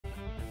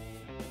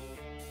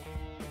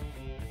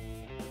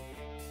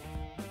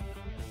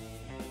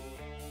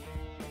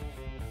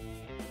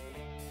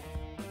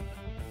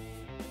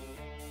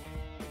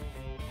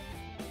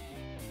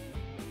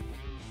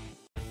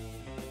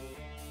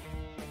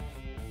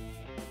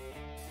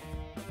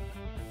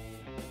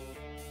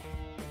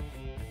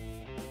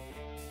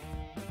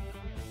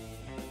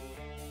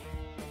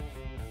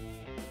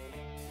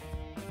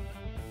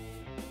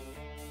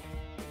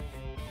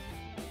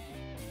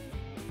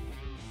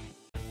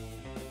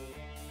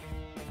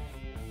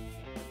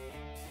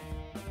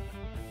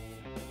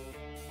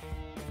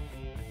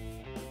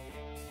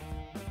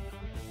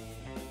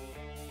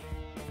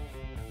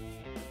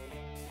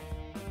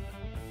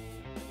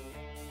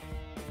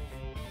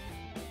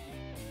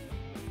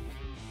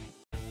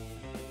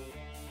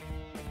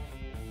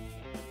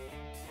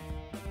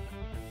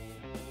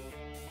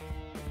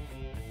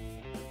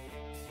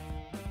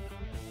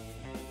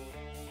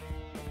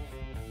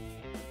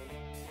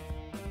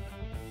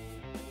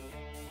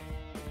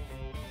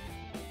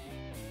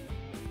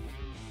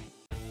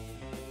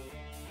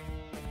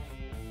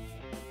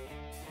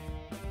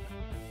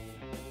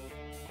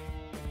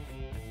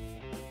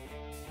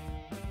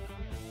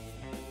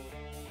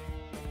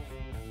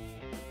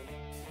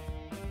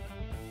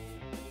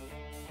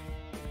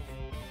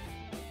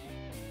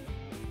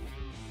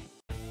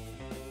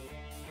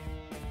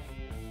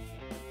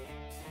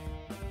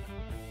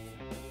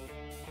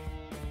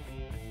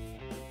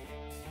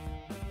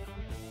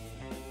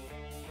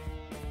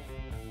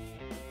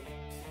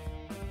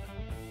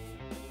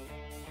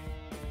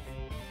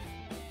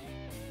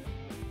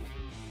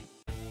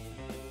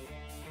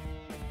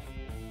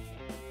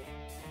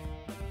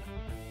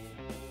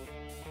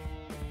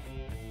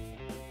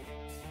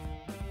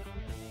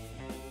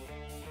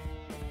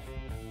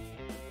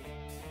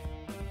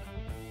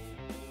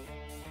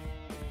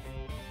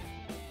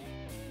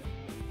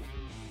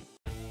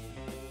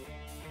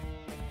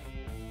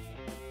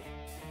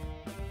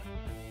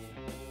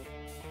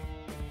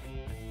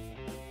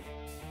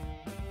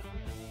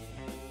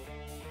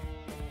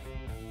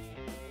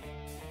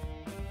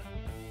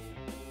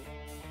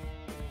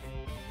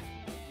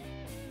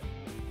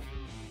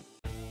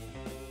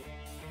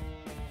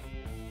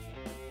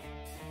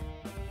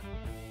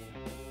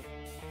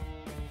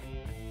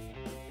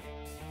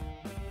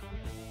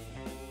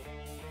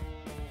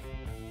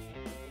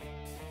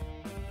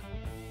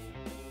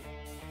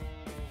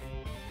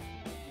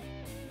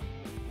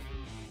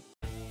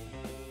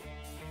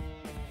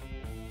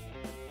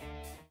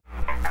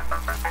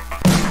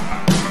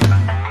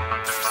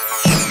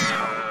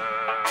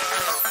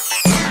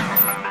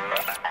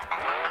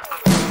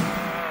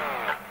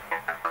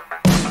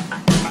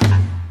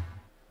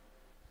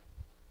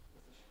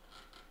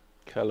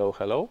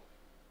hello.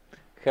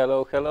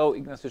 Hello,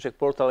 Ignacy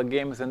Portal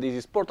Games, and this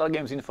is Portal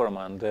Games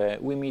Informant.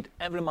 We meet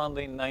every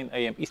Monday, 9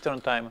 a.m. Eastern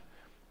Time,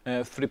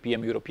 3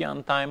 p.m.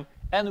 European Time,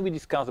 and we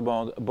discuss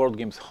about board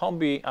games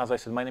hobby. As I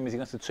said, my name is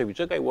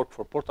Ignacy. I work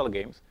for Portal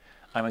Games.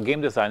 I'm a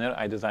game designer.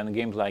 I design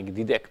games like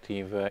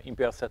Detective,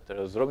 Imperial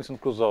Settlers, Robinson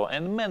Crusoe,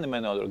 and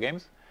many other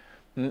games.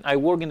 I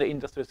work in the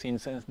industry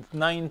since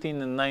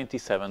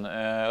 1997,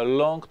 a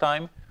long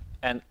time.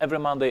 And every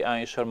Monday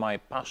I share my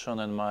passion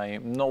and my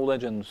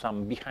knowledge and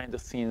some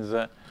behind-the-scenes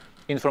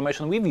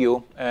information with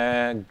you,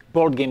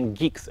 board game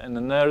geeks and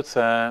nerds,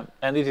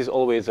 and it is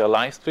always a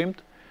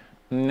live-streamed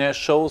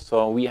show,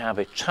 so we have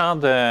a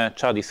chat.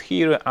 Chat is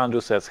here. Andrew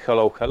says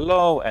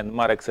hello, and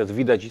Marek says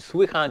widać I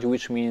słychać,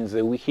 which means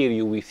we hear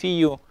you, we see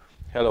you.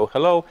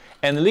 Hello.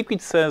 And Liquid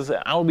says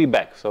I'll be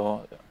back,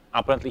 so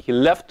apparently he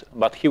left,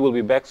 but he will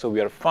be back, so we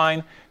are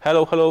fine.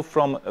 Hello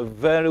from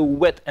very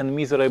wet and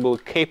miserable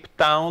Cape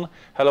Town.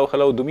 Hello,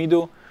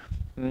 Dumidu.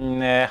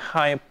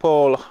 Hi,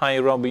 Paul. Hi,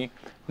 Robbie.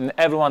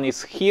 Everyone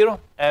is here.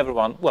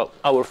 Everyone, well,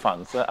 our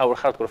fans, our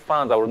hardcore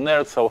fans, our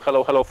nerds. So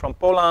hello from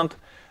Poland.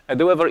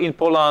 The weather in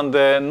Poland,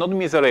 not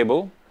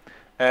miserable,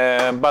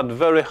 but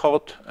very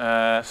hot,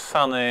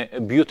 sunny,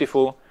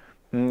 beautiful.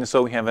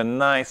 So we have a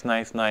nice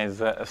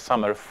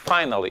summer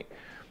finally.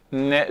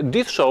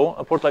 This show,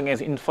 Portal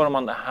Games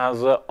Informant,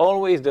 has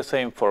always the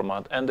same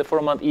format, and the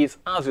format is,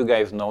 as you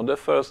guys know, the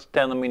first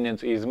 10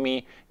 minutes is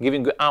me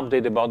giving you an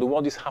update about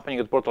what is happening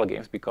at Portal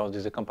Games, because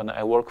this is a company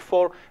I work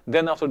for.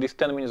 Then after these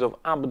 10 minutes of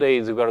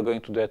updates, we are going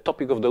to the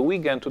topic of the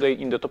week, and today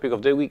in the topic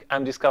of the week,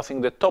 I'm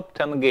discussing the top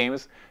 10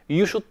 games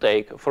you should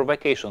take for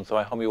vacation. So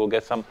I hope you will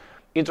get some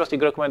interesting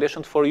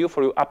recommendations for your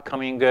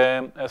upcoming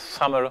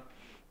summer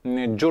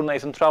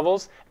journeys and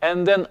travels.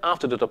 And then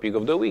after the topic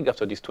of the week,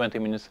 after these 20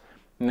 minutes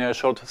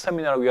short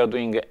seminar, we are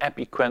doing an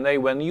epic Q&A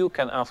when you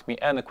can ask me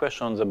any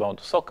questions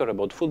about soccer,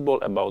 about football,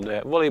 about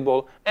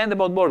volleyball, and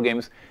about board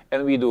games.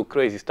 And we do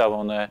crazy stuff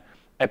on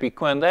epic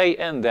Q&A,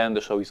 and then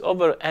the show is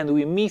over, and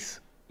we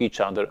miss each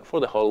other for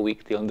the whole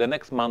week till the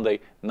next Monday,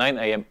 9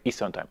 a.m.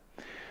 Eastern Time.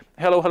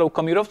 Hello,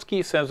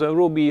 Komirovsky says,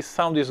 Ruby,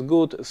 sound is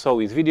good,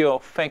 so is video.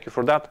 Thank you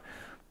for that.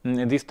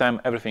 This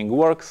time everything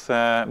works,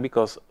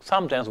 because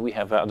sometimes we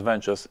have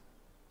adventures.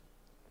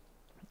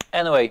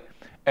 Anyway,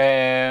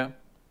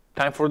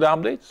 time for the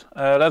updates.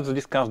 Let's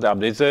discuss the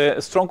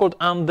updates. Stronghold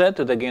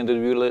Undead, the game that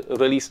we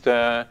released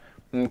a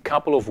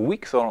couple of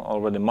weeks or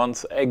already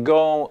months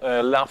ago.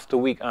 Last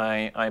week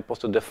I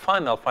posted the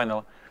final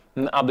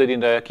update in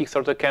the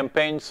Kickstarter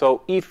campaign.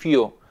 So if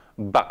you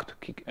backed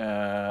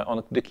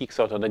on the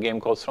Kickstarter the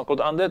game called Stronghold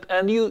Undead,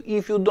 and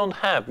if you don't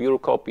have your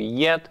copy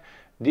yet,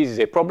 this is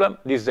a problem,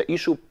 this is the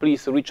issue.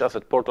 Please reach us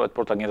at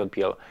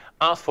portal@portalgames.pl.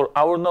 Ask for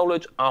our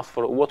knowledge, ask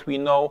for what we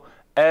know.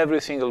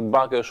 Every single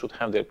bagger should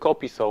have their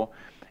copy. So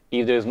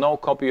if there is no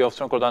copy of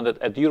Stronghold Undead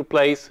at your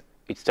place,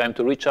 it's time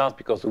to reach us,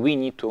 because we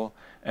need to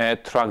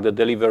track the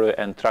delivery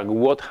and track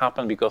what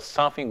happened, because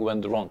something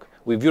went wrong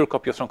with your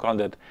copy of Stronghold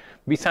Undead.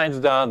 Besides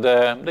that,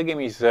 the game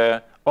is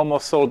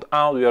almost sold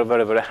out. We are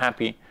very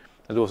happy.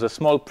 It was a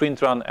small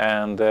print run,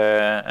 and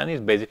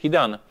it's basically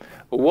done.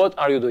 What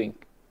are you doing?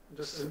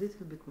 Just a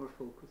little bit more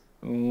focused.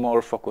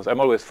 More focused. I'm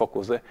always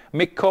focused.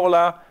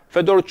 Mykola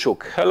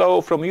Fedorchuk.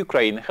 Hello from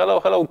Ukraine. Hello,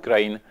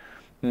 Ukraine.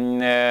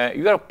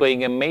 You are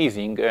playing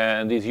amazing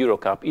this Euro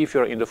Cup. If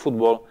you're in the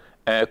football,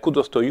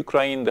 kudos to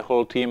Ukraine, the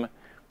whole team.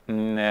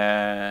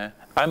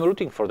 I'm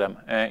rooting for them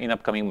in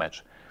upcoming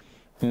match.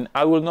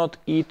 I will not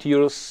eat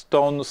your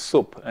stone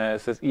soup,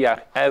 says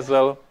Iach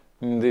Ezel.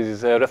 This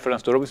is a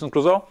reference to Robinson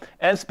Crusoe.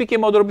 And speaking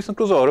about Robinson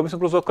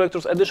Crusoe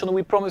Collector's Edition,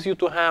 we promise you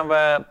to have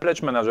a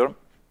pledge manager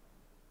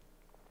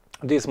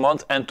this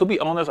month, and to be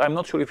honest, I'm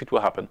not sure if it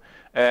will happen.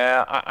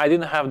 I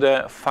didn't have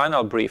the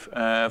final brief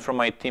from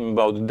my team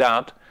about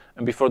that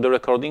before the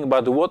recording,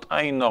 but what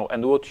I know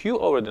and what you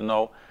already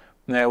know,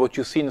 what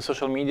you see in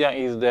social media,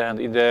 is that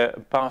in the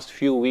past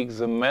few weeks,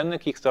 many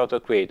Kickstarter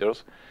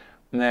creators,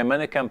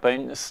 many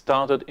campaigns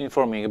started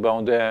informing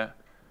about the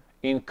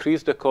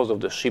increase the cost of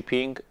the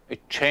shipping,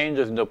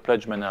 changes in the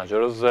pledge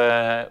managers,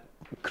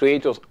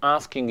 creators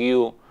asking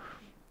you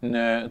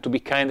to be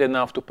kind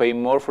enough to pay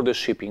more for the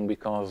shipping,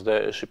 because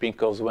the shipping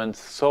costs went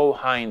so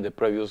high in the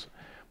previous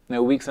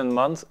weeks and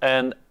months.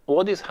 And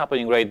what is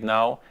happening right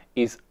now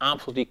is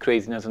absolutely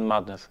craziness and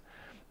madness.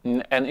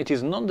 And it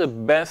is not the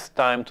best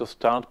time to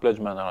start Pledge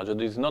Manager.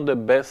 It is not the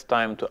best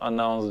time to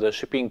announce the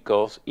shipping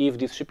cost if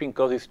this shipping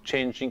cost is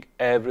changing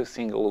every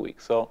single week.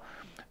 So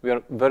we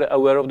are very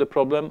aware of the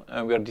problem.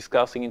 We are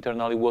discussing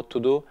internally what to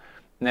do.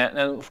 And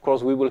of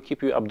course, we will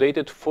keep you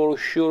updated for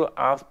sure,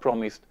 as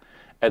promised.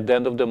 At the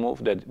end of the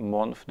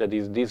month, that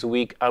is this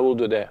week, I will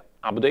do the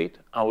update.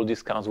 I will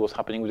discuss what's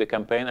happening with the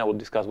campaign. I will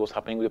discuss what's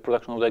happening with the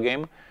production of the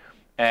game.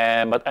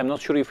 But I'm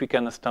not sure if we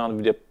can start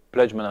with the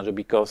Pledge Manager,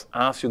 because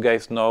as you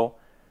guys know,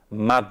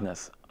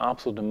 madness,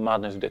 absolute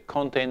madness with the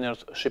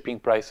containers, shipping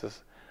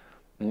prices,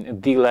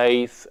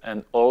 delays,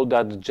 and all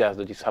that jazz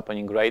that is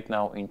happening right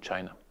now in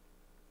China.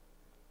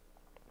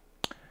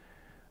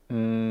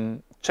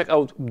 check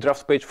out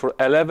drafts page for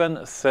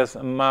 11, says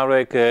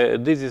Marek.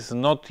 This is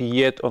not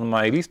yet on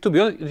my list. To be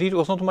honest, it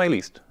was not on my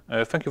list.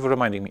 Thank you for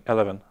reminding me.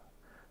 11.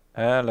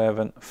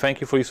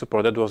 Thank you for your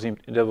support. That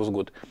was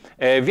good.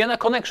 Vienna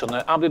connection.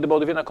 Update about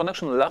the Vienna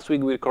connection. Last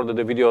week we recorded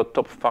the video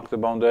top fact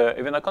about the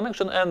Vienna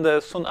connection,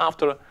 and soon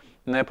after,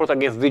 Portal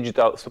Games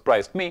Digital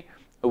surprised me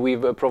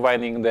with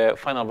providing the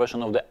final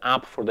version of the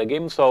app for the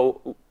game.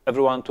 So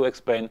to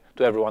explain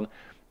to everyone,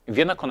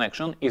 Vienna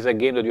connection is a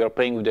game that you are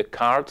playing with the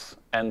cards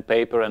and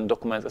paper and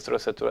documents, etc.,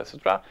 etc.,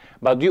 etc.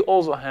 But you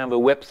also have a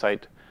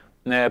website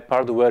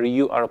part where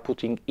you are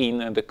putting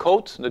in the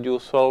codes that you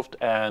solved,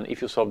 and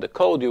if you solve the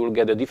code, you will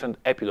get a different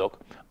epilogue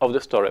of the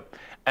story.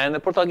 And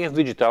the Portal Games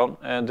Digital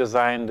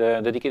designed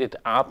a dedicated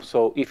app,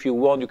 so if you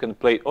want, you can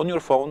play on your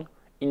phone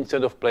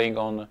instead of playing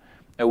on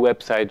a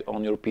website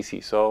on your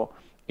PC. So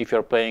if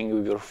you're playing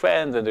with your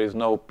friends and there is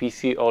no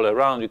PC all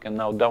around, you can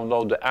now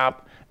download the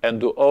app and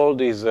do all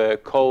these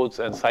codes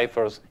and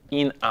ciphers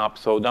in app.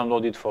 So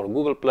download it for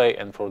Google Play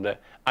and for the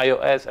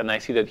iOS, and I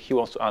see that he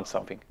wants to add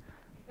something.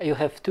 You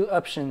have two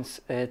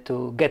options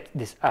to get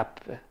this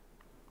app.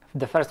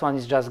 The first one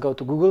is just go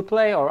to Google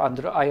Play or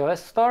under iOS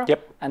store.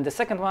 Yep. And the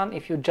second one,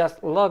 if you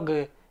just log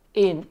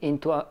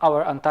into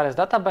our Antares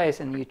database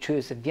and you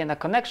choose Vienna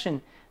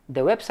connection,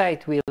 the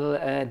website will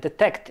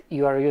detect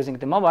you are using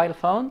the mobile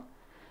phone,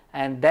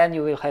 and then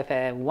you will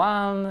have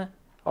 1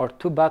 or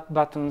 2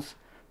 buttons,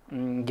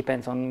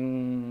 depends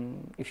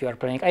on if you are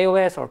playing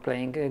iOS or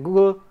playing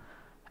Google,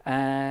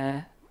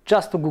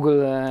 just to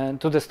Google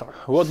to the store.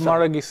 What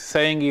Marek is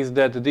saying is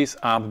that this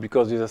app,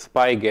 because it's a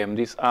spy game,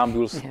 this app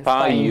will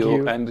spy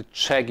you and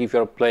check if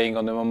you're playing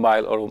on the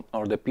mobile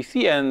or the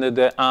PC, and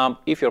the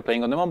app, if you're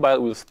playing on the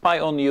mobile, will spy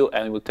on you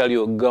and will tell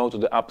you go to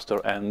the App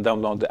Store and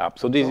download the app.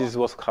 So this is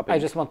what's happening. I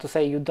just want to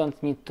say you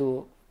don't need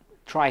to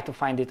try to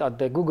find it at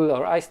the Google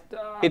or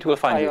it will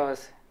find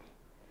iOS. you.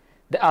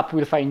 The app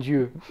will find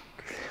you.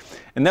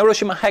 And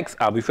Neuroshima Hex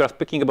app, if you are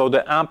speaking about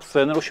the apps,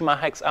 Neuroshima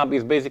Hex app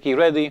is basically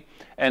ready,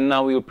 and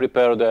now we'll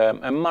prepare the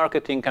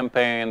marketing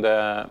campaign,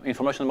 the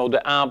information about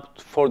the app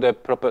for the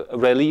proper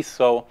release.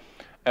 So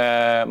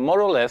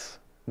more or less,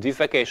 this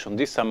vacation,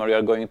 this summer, you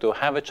are going to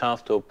have a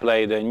chance to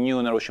play the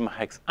new Neuroshima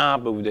Hex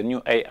app with the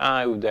new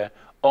AI, with the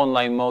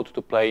online mode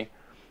to play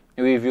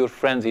with your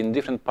friends in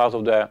different parts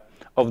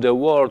of the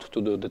world, to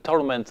do the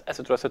tournaments,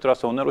 etc., etc.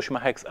 So Neuroshima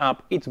Hex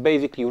app, it's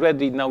basically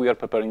ready. Now we are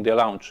preparing the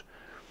launch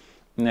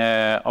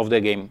of the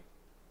game.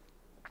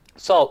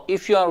 So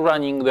if you are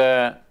running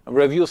the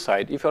review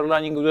site, if you are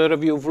running the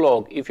review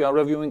vlog, if you are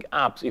reviewing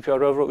apps, if you are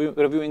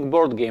reviewing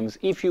board games,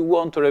 if you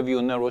want to review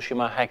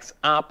Neuroshima Hex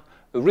app,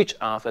 reach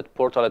us at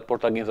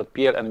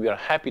portal@portalgames.pl, and we are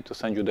happy to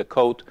send you the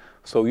code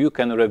so you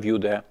can review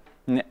the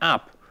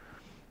app.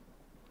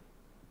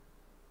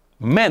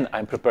 Man,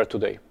 I'm prepared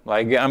today.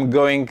 Like I'm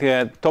going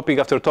topic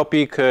after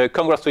topic.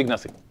 Congrats to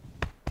Ignacy.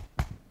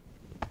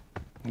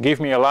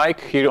 Give me a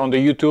like here on the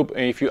YouTube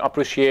if you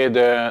appreciate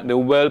the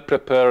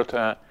well-prepared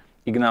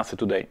Ignacy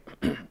today.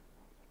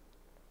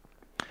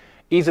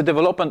 Is the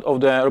development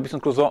of the Robinson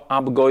Crusoe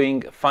app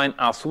going fine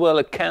as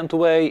well? Can't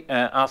wait.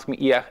 Ask me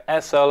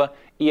IAH SL.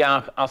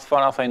 IAH, as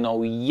far as I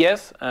know,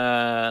 yes.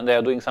 They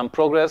are doing some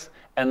progress.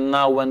 And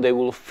now when they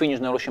will finish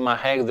Neuroshima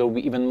Hex, there will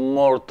be even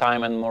more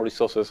time and more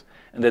resources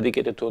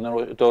dedicated to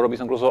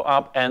Robinson Crusoe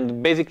app.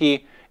 And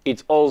basically,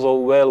 it's also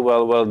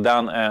well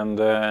done, and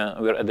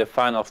we're at the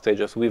final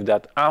stages with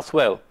that as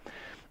well.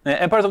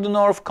 Empires of the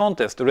North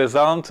contest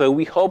results.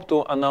 We hope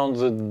to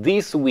announce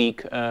this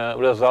week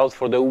results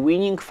for the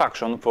winning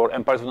faction for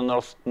Empires of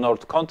the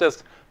North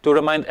contest, to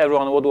remind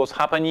everyone what was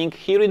happening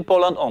here in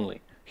Poland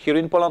only. Here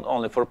in Poland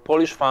only, for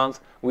Polish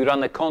fans, we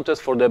ran a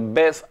contest for the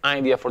best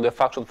idea for the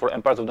faction for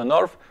Empires of the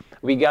North.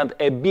 We got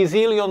a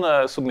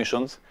bazillion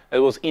submissions. It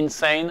was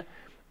insane.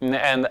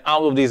 And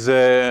out of these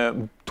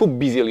 2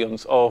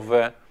 bazillions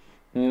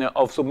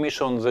of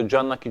submissions,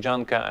 Joanna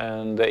Kijanka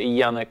and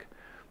Janek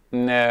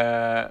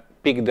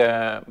picked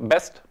the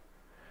best,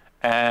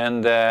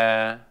 and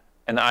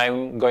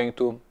I'm going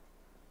to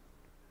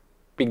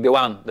pick the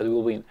one that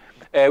will win.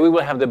 We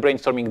will have the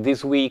brainstorming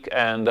this week,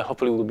 and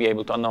hopefully we'll be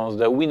able to announce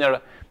the winner.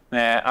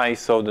 I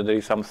saw that there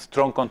is some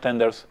strong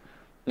contenders.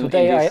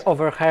 Today I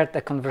overheard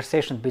a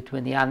conversation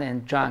between Jan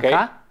and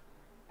Joanka,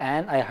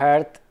 and I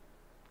heard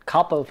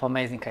couple of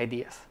amazing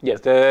ideas. Yes,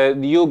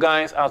 you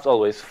guys, as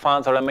always,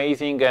 fans are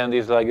amazing, and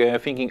it's like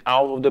thinking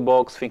out of the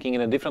box, thinking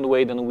in a different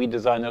way than we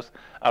designers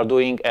are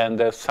doing,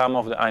 and some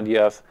of the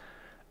ideas,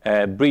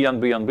 brilliant.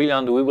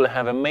 We will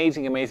have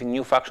amazing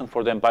new faction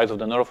for the Empires of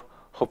the North,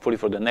 hopefully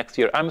for the next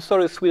year. I'm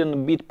sorry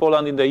Sweden beat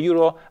Poland in the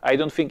Euro. I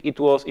don't think it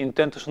was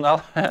intentional.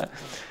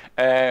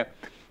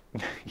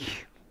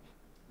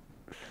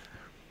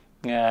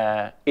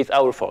 It's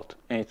our fault.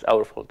 It's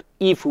our fault.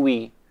 If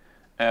we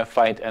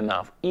fight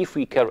enough, if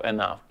we care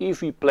enough,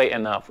 if we play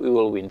enough, we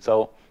will win.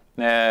 So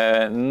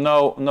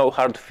no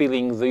hard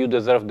feelings. You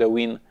deserve the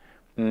win.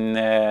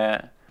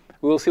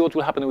 We will see what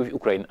will happen with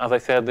Ukraine. As I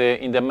said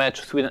in the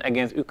match Sweden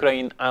against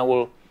Ukraine, I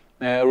will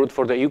root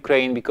for the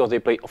Ukraine because they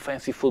play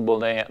offensive football.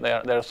 They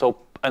are so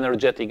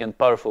energetic and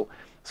powerful.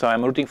 So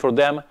I'm rooting for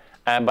them.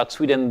 but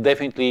Sweden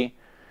definitely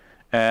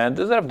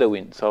deserved the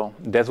win. So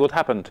that's what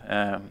happened.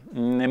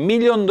 $1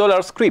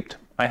 million script.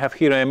 I have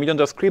here $1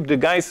 million script. The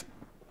guys,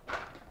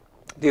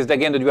 this is the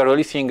game that we are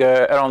releasing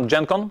around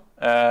Gen Con.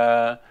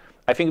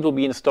 I think it will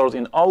be in stores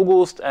in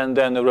August and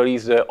then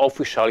released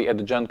officially at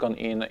the Gen Con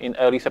in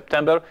early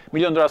September. $1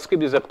 million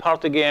script is a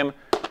party game.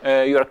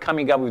 You are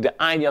coming up with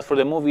the ideas for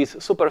the movies.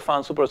 Super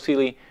fun, super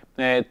silly.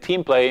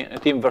 Team play,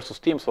 team versus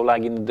team, so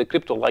like in the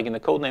crypto, like in the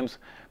codenames.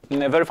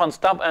 Very fun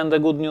stuff, and the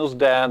good news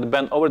that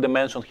Ben already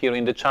mentioned here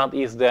in the chat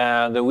is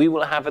that we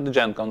will have at the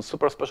Gen Con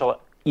super special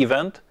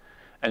event,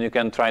 and you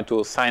can try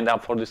to sign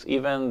up for this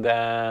event.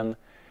 Then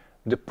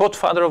the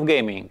podfather of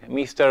gaming,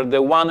 Mr.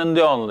 the one and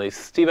the only,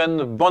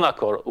 Steven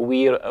Bonacor,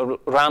 will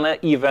run an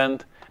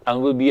event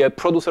and will be a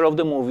producer of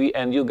the movie,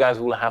 and you guys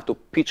will have to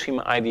pitch him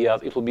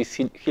ideas. It will be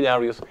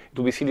hilarious. It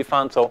will be silly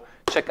fun. So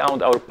check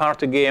out our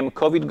party game.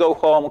 COVID go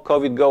home.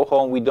 COVID go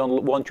home. We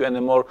don't want you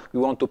anymore.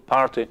 We want to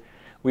party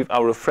with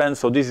our friends.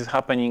 So this is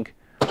happening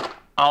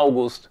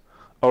August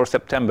or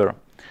September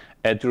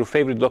at your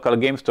favorite local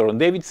game store.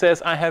 David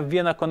says, I have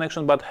Vienna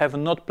connection but have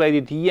not played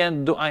it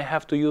yet. Do I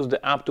have to use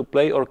the app to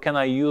play, or can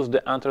I use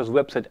the Antares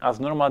website as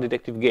normal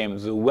detective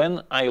games?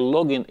 When I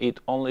log in, it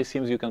only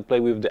seems you can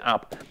play with the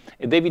app.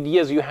 David,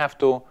 yes, you have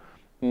to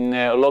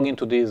log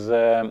into this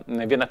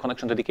Vienna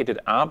connection dedicated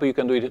app. You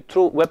can do it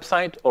through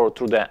website or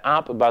through the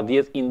app, but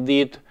yes,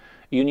 indeed,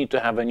 you need to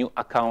have a new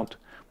account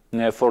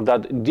for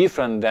that,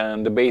 different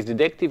than the base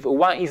detective.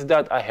 Why is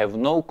that? I have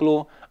no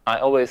clue. I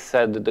always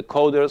said that the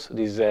coders,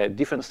 this is a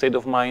different state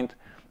of mind,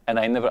 and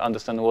I never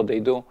understand what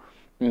they do.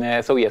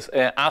 So yes,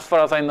 as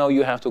far as I know,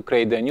 you have to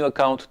create a new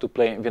account to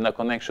play Vienna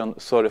connection.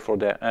 Sorry for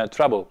the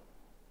trouble.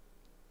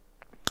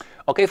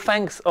 Okay,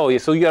 thanks. Oh,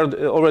 yes, so you are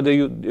already,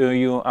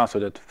 you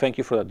answered it. Thank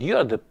you for that. You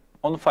are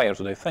on fire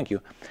today. Thank you.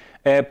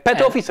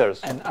 Pet officers.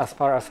 And as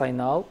far as I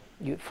know,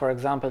 for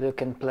example, you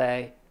can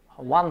play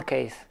one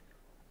case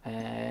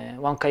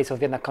of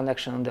Vienna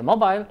connection on the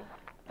mobile,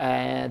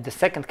 the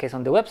second case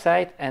on the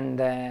website, and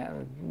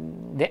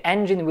the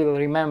engine will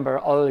remember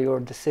all your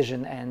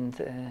decision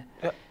and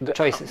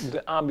choices.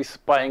 The app is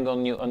spying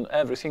on you on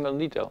every single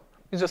detail.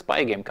 It's a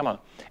spy game, come on.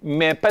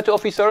 Pet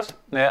Officers,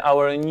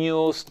 our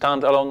new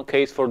standalone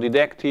case for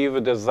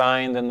detective,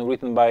 designed and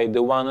written by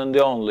the one and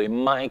the only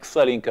Mike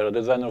Selinker,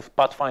 designer of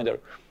Pathfinder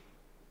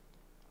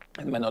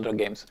and many other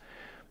games.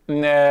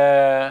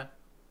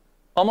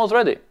 Almost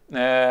ready.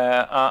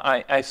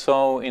 I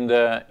saw in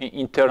the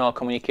internal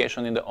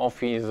communication in the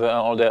office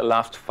all the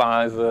last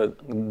files,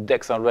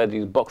 decks are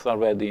ready, box are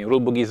ready,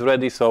 rulebook is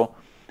ready, so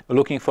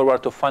looking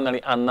forward to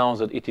finally announce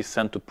that it is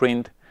sent to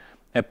print.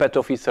 Pet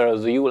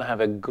Officers, you will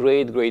have a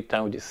great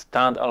time with this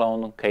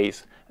standalone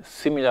case,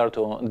 similar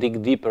to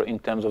Dig Deeper in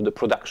terms of the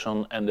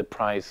production and the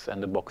price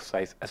and the box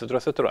size, etc.,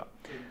 etc.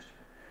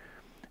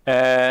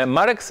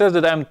 Marek says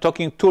that I'm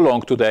talking too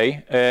long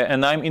today,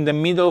 and I'm in the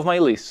middle of my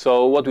list.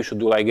 So what we should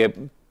do, like a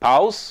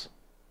pause?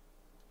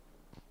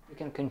 You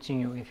can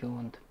continue if you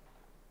want.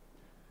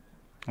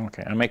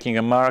 Okay, I'm making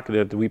a mark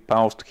that we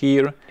paused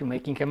here. You're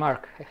making a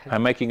mark.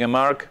 I'm making a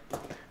mark.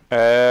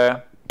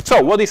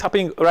 So what is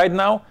happening right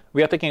now?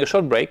 We are taking a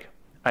short break.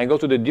 I go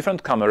to the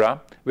different camera.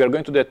 We are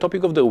going to the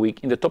topic of the week.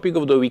 In the topic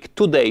of the week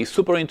today,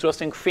 super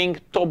interesting thing,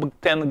 top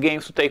 10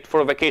 games to take for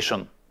a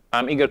vacation.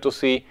 I'm eager to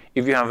see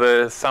if you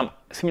have some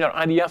similar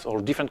ideas or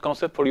different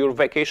concept for your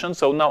vacation.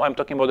 So now I'm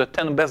talking about the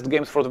 10 best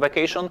games for the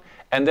vacation.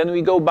 And then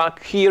we go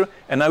back here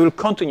and I will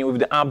continue with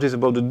the updates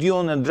about the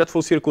Dune and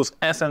Dreadful Circus,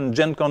 SN,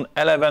 Gen Con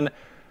 11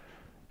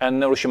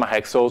 and Neuroshima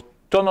Hex. So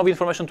ton of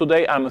information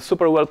today. I'm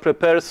super well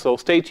prepared, so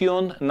stay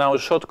tuned. Now a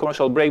short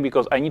commercial break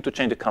because I need to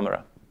change the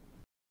camera.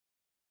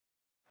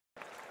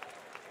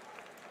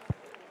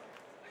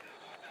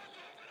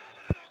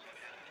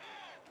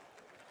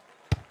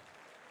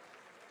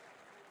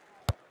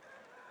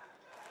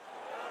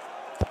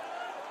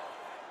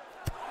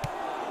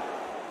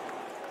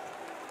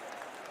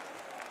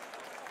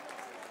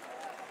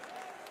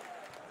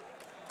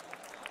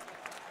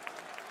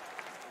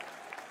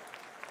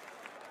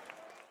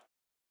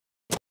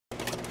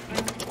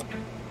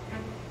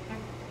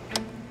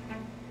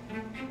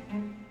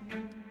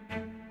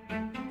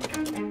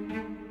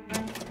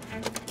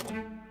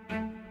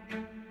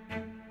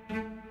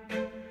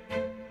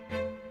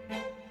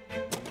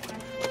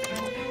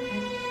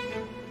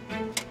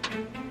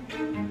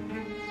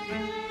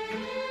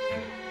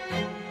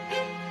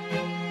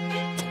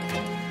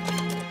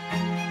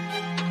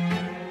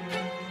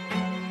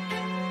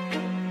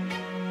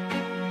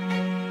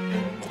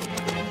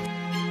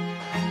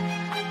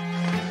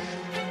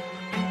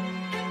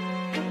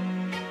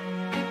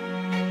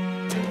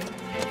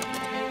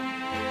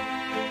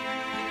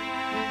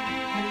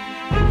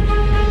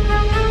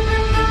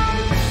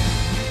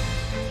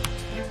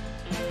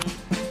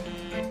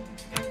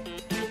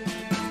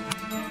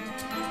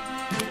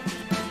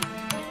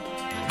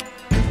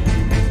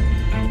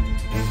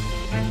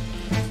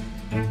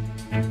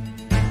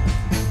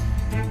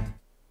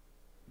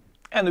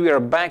 And we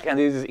are back, and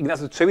this is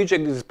Ignacy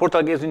Trzewicek, this is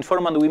Portal Games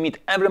Informant. We meet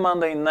every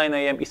Monday, 9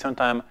 a.m. Eastern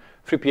Time,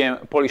 3 p.m.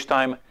 Polish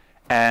time.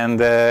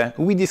 and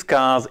we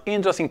discuss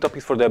interesting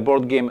topics for the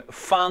board game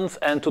fans.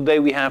 And today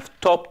we have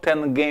top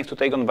 10 games to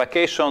take on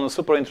vacation.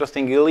 Super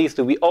interesting list.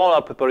 We all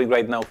are preparing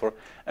right now for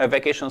a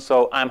vacation,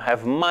 so I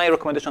have my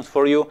recommendations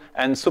for you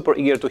and super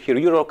eager to hear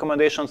your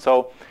recommendations.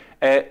 So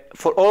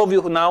for all of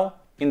you now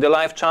in the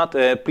live chat,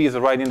 please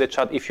write in the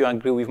chat if you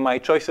agree with my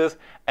choices.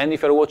 And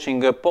if you're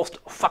watching post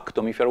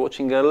factum, if you're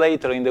watching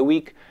later in the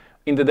week,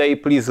 in the day,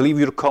 please leave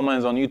your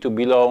comments on YouTube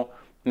below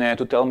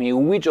to tell me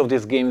which of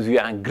these games you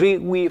agree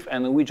with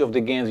and which of the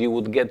games you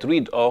would get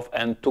rid of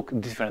and took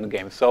different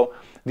games. So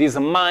these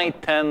are my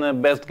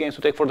 10 best games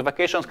to take for the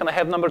vacations. Can I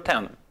have number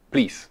 10,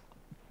 please?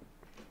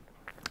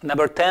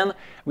 Number 10,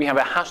 we have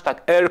a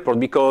hashtag airport,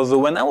 because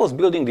when I was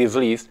building this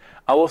list,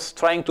 I was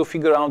trying to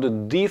figure out the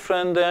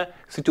different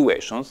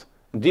situations,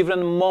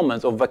 different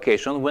moments of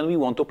vacation when we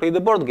want to play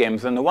the board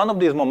games. And one of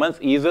these moments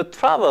is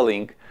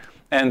traveling.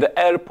 And the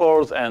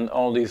airports and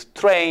all these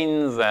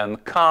trains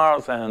and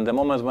cars and the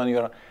moments when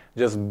you're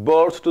just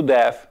bored to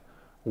death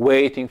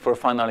waiting for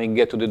finally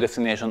get to the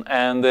destination.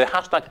 And the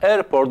hashtag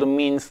airport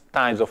means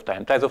Tides of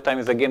Time. Tides of Time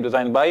is a game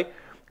designed by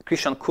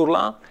Christian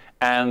Kurla,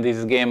 and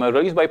this game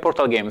released by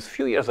Portal Games a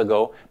few years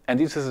ago. And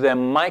this is the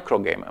micro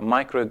game, a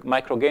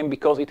micro game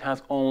because it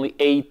has only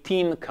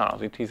 18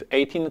 cards. It is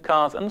 18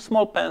 cards and a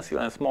small pencil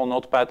and a small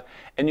notepad,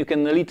 and you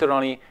can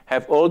literally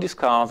have all these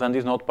cards and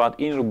this notepad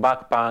in your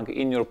backpack,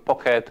 in your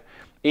pocket,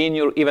 in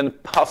your even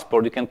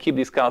passport. You can keep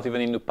these cards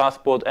even in your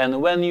passport. And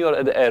when you're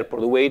at the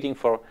airport waiting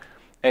for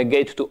a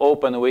gate to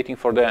open, waiting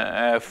for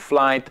the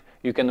flight,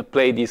 you can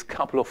play this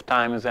couple of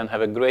times and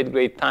have a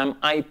great time.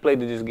 I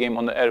played this game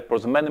on the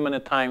airports many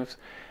times.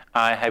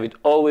 I have it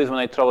always when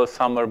I travel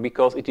summer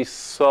because it is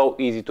so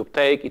easy to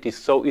take, it is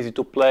so easy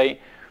to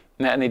play,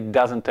 and it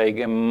doesn't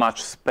take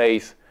much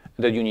space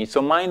that you need.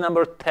 So my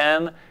number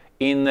 10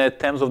 in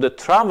terms of the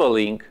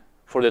traveling,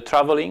 for the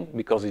traveling,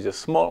 because it's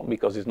small,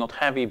 because it's not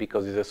heavy,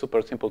 because it's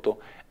super simple to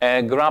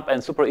grab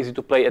and super easy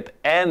to play at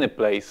any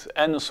place,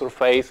 any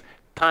surface,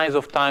 Tides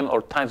of Time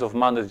or Tides of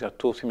Mondays, they are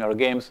two similar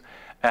games.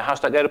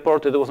 Hashtag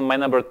airport, that was my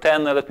number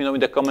 10. Let me know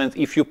in the comments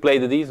if you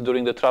played these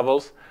during the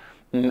travels,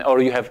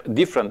 or you have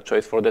different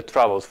choice for the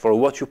travels, for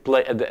what you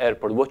play at the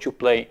airport, what you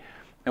play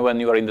when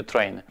you are in the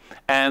train.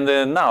 And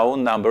now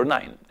number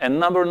 9. And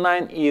number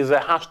 9 is a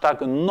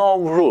hashtag no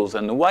rules.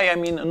 And why I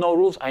mean no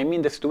rules? I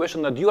mean the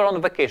situation that you are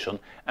on vacation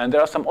and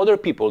there are some other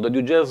people that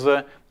you just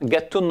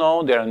get to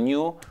know, they are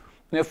new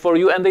for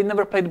you and they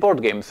never played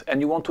board games,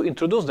 and you want to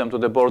introduce them to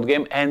the board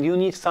game, and you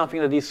need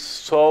something that is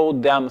so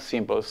damn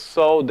simple,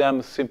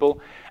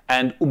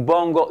 And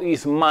Ubongo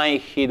is my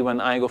hit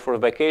when I go for a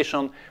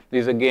vacation.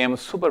 This is a game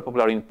super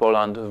popular in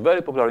Poland,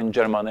 very popular in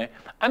Germany.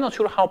 I'm not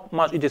sure how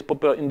much it is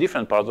popular in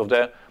different parts of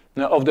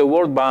the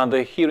world,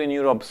 but here in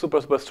Europe, super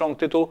strong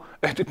title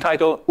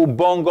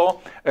Ubongo.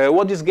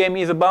 What this game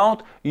is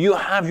about, you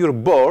have your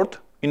board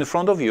in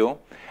front of you,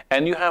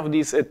 and you have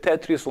these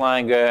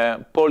Tetris-like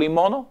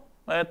polymono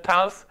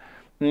tiles,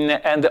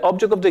 and the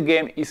object of the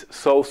game is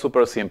so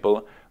super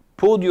simple.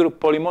 Put your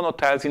polymono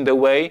tiles in the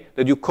way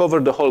that you cover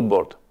the whole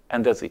board.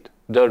 And that's it.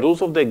 The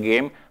rules of the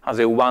game has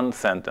a one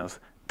sentence.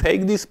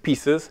 Take these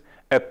pieces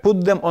and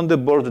put them on the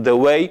board the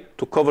way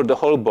to cover the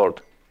whole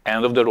board.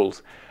 End of the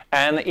rules.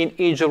 And in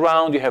each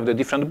round you have the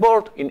different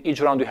board. In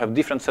each round you have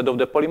different set of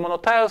the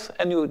polymono tiles,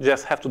 and you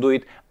just have to do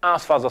it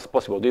as fast as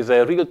possible. This is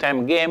a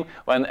real-time game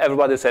when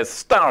everybody says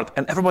start,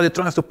 and everybody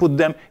tries to put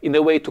them in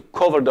the way to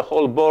cover the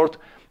whole board,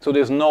 so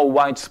there's no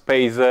white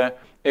space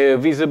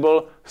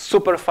visible.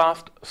 Super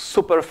fast,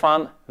 super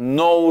fun,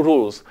 no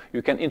rules.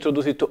 You can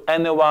introduce it to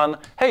anyone.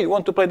 Hey, you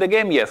want to play the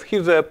game? Yes,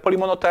 here's a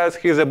polymono tiles,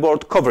 here's a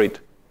board, cover it.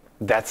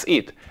 That's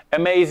it.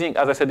 Amazing.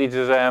 As I said, it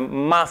is a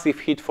massive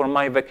hit for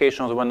my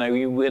vacations when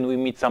we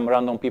meet some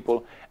random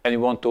people and we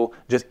want to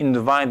just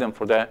invite them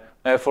for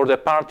the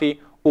party.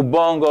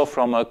 Ubongo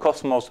from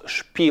Cosmos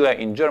Spiele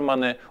in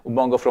Germany,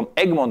 Ubongo from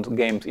Egmont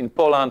Games in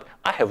Poland.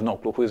 I have no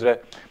clue who is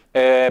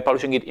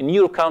publishing it in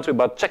your country,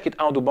 but check it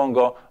out,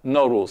 Ubongo,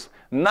 no rules.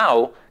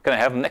 Now, can I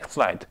have next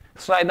slide?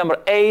 Slide number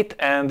 8,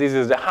 and this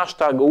is the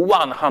hashtag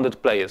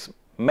 100 players.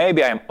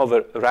 Maybe I'm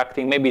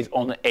overreacting, maybe it's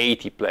only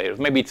 80 players,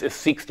 maybe it's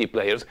 60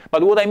 players.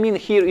 But what I mean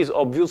here is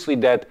obviously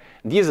that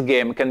this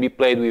game can be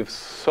played with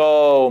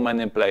so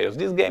many players.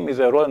 This game is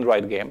a roll and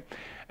write game.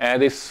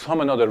 There's so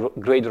many other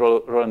great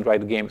roll and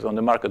write games on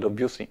the market,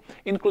 obviously,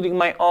 including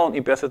my own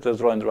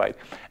EPSS roll and write.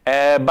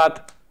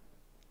 But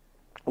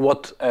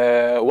what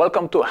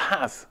Welcome to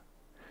has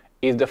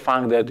is the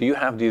fact that you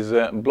have this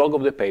block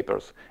of the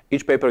papers.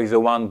 Each paper is a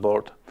one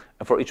board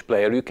for each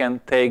player. You can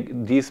take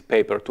this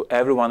paper to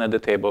everyone at the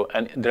table,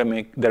 and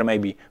there may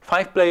be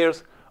 5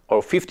 players,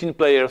 or 15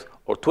 players,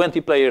 or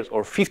 20 players,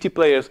 or 50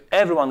 players.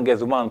 Everyone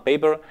gets one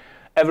paper,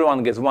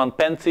 everyone gets one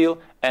pencil,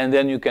 and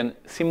then you can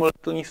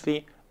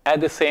simultaneously, at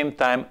the same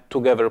time,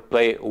 together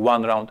play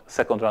one round,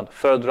 second round,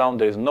 third round.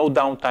 There is no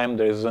downtime,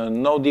 there is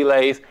no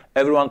delays.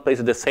 Everyone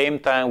plays at the same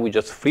time. We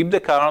just flip the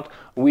card.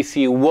 We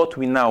see what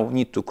we now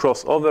need to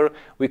cross over.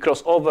 We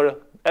cross over.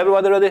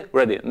 Everybody ready?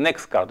 Ready.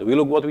 Next card. We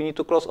look what we need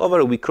to cross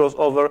over. We cross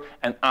over.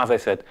 And as I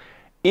said,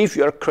 If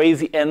you are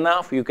crazy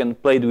enough, you can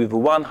play it with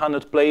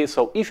 100 players.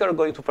 So if you are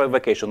going to for a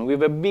vacation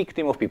with a big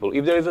team of people,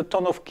 if there is a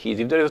ton of kids,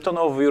 if there is a ton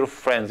of your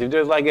friends, if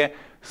there's like a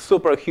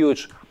super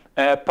huge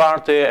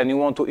party and you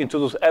want to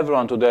introduce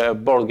everyone to the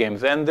board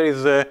games, and there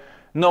is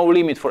no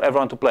limit for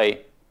everyone to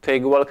play,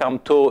 take Welcome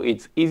 2.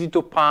 It's easy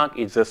to pack,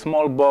 it's a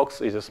small box,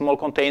 it's a small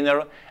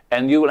container,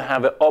 and you will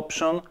have an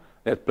option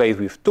that plays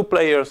with 2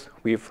 players,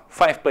 with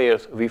 5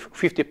 players, with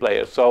 50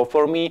 players. So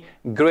for me,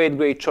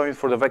 great choice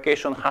for the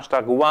vacation,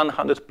 hashtag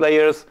 100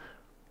 players.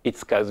 It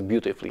scales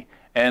beautifully.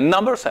 And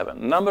number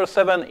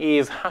 7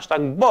 is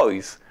hashtag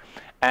boys.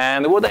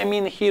 And what I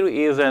mean here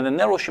is the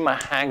Hiroshima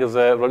Hacks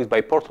released by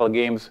Portal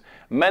Games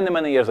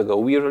many years ago.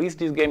 We released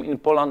this game in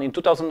Poland in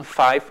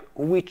 2005,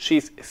 which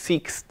is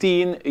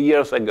 16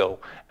 years ago.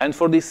 And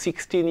for these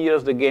 16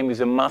 years, the game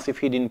is a massive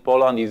hit in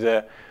Poland,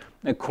 is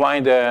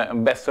quite a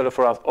bestseller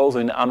for us also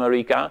in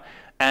America.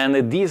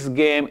 And this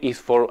game is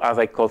for, as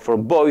I call, for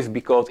boys,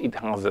 because it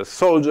has the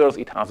soldiers,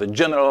 it has the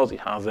generals, it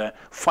has the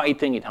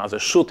fighting, it has the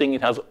shooting,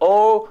 it has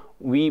all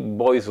we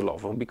boys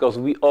love, because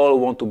we all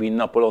want to be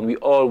Napoleon, we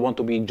all want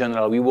to be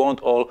general, we want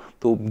all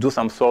to do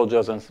some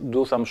soldiers and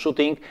do some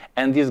shooting,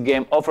 and this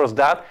game offers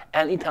that,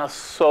 and it has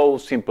so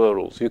simple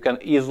rules. You can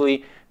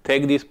easily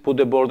take this, put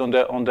the board on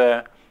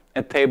the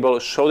table,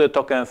 show the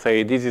token,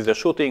 say this is a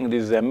shooting,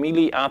 this is a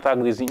melee attack,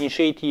 this is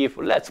initiative,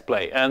 let's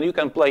play. And you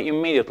can play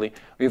immediately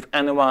with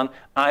anyone.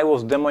 I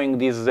was demoing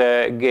this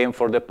game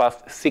for the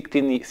past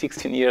 16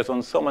 years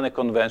on so many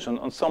conventions,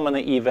 on so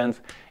many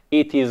events.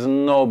 It is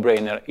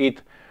no-brainer.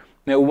 It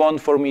won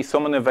for me so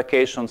many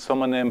vacations, so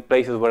many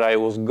places where I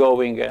was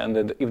going,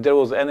 and if there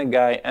was any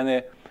guy,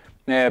 any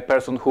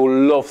person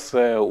who loves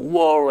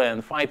war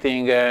and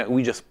fighting,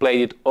 we just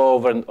played it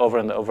over and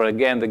over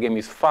again. The game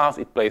is fast,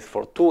 it plays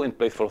for 2, it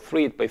plays for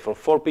 3, it plays for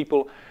 4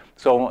 people,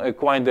 so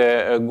quite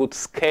a good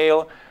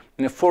scale.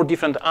 4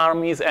 different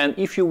armies, and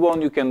if you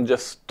want, you can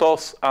just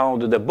toss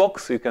out the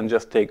box, you can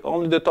just take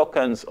only the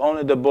tokens,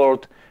 only the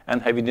board,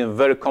 and have it in a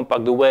very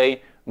compact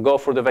way, go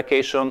for the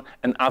vacation.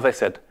 And as I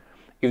said,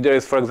 if there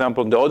is, for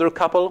example, the other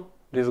couple,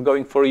 this is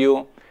going for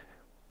you,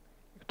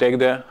 take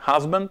the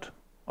husband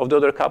of the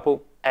other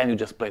couple, and you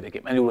just play the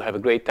game, and you will have a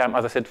great time.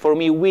 As I said, for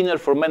me, winner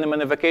for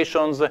many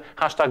vacations,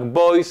 hashtag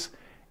boys,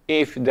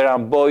 if there are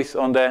boys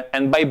on the,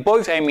 and by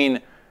boys I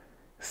mean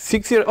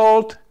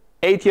 6-year-old,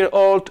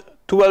 8-year-old,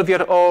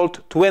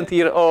 12-year-old,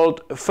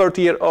 20-year-old,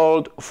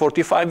 30-year-old,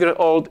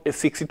 45-year-old,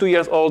 62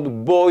 years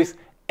old, boys,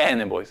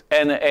 any boys,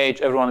 any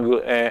age, everyone will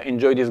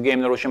enjoy this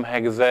game. Hiroshima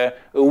Hacks is a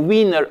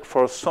winner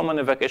for so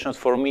many vacations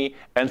for me,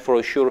 and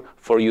for sure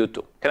for you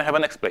too. Can I have a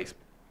next place?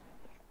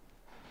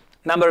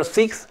 Number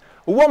 6,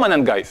 women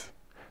and guys.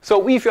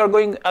 So if you are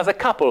going as a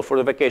couple for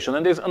the vacation,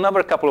 and there's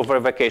another couple for a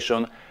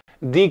vacation,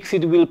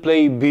 Dixit will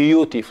play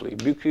beautifully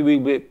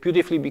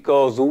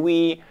because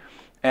we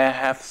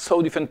have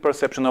so different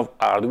perception of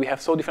art. We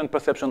have so different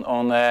perception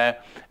on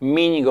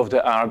meaning of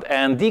the art.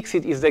 And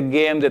Dixit is the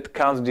game that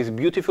counts these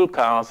beautiful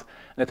cards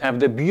that have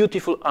the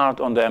beautiful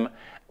art on them.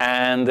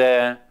 And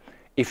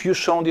if you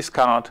show this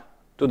card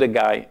to the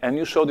guy and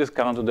you show this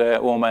card to the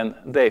woman,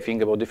 they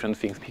think about different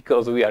things,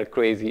 because we are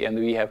crazy and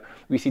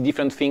we see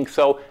different things.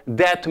 So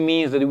that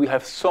means that we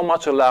have so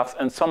much laughs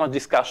and so much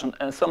discussion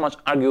and so much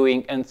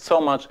arguing and so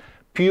much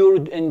pure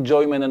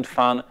enjoyment and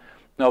fun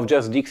of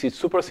just Dixit.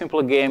 Super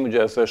simple game. You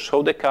just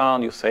show the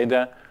card, you say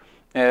the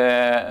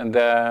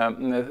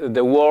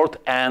word,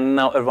 and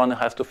now everyone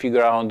has to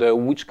figure out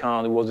which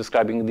card was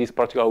describing this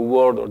particular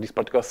word or this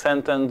particular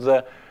sentence.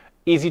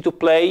 Easy to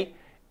play,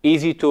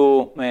 easy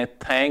to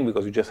tank,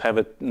 because you just have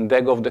a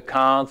deck of the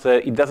cards.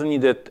 It doesn't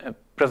need a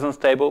presence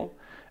table.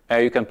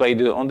 You can play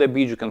it on the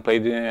beach, you can play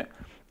it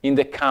in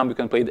the camp, you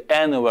can play it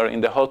anywhere in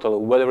the hotel,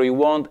 whatever you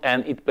want,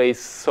 and it plays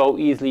so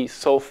easily,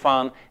 so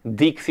fun.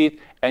 Dixit,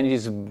 and it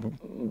is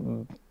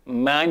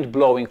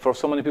mind-blowing for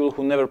so many people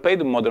who never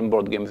played modern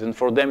board games, and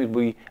for them it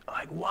will be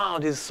like, wow,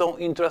 this is so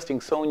interesting,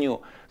 so new.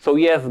 So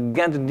yes,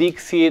 get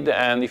Dixit,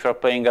 and if you're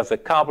playing as a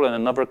couple and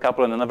another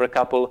couple and another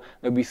couple,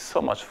 it'll be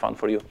so much fun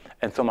for you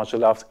and so much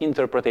laughs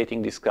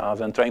interpreting these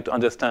cards and trying to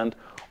understand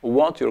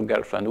what your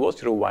girlfriend,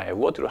 what your wife,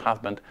 what your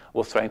husband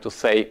was trying to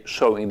say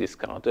showing this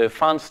card.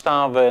 Fun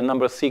stuff.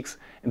 Number 6,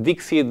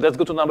 Dixit. Let's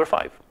go to number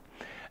 5.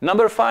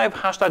 Number 5,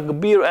 hashtag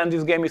beer, and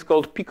this game is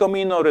called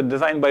Picomino,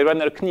 designed by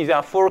Rainer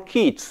Knizia for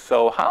kids.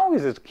 So how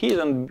is it kids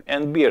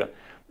and beer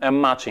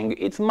matching?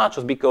 It's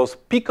matches because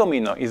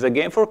Picomino is a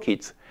game for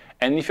kids.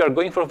 And if you are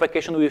going for a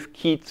vacation with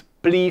kids,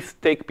 please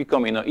take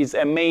Picomino. It's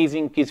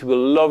amazing, kids will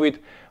love it.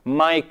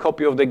 My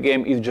copy of the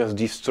game is just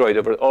destroyed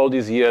over all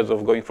these years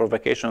of going for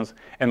vacations,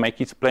 and my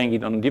kids playing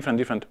it on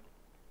different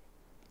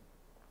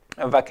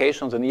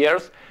vacations and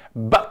years.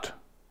 But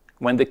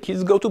when the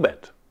kids go to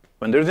bed,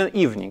 when there's an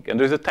evening and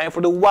there's a time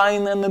for the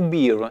wine and the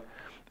beer,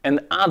 and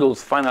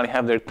adults finally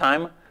have their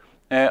time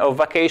of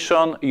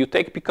vacation, you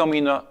take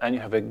Picomino and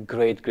you have a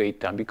great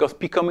time. Because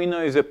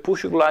Picomino is a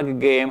push-your-luck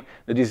game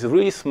that is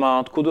really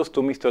smart. Kudos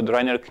to Mr.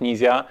 Rainer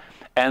Knizia.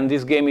 And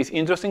this game is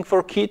interesting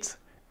for kids,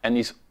 and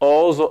is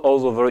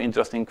also very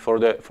interesting for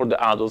the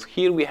adults.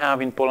 Here we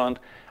have in Poland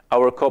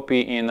our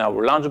copy in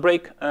our lunch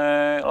break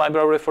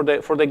library for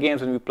the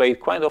games, and we play it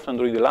quite often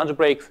during the lunch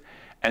breaks.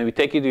 And we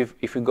take it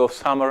if we go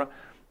summer.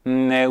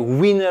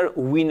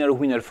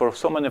 Winner for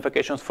so many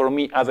vacations. For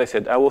me, as I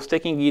said, I was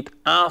taking it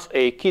as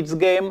a kids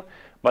game,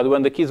 but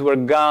when the kids were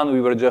gone, we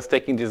were just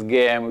taking this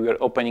game, we were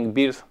opening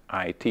beers,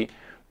 IT,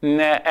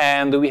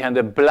 and we had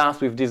a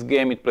blast with this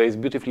game. It plays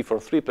beautifully for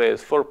 3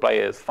 players, 4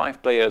 players,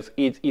 5 players.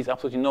 It is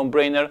absolutely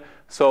no-brainer.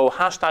 So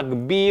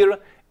hashtag beer,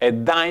 a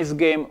dice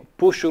game,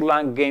 push your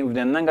luck game with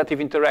a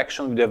negative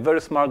interaction, with the very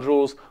smart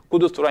rules.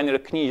 Kudos to Rainer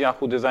Knizia,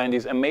 who designed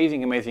this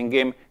amazing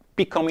game.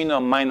 Picomino,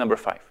 my number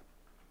 5.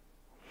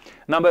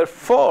 Number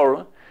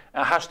 4,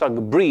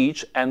 hashtag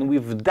bridge, and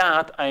with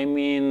that I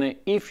mean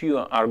if you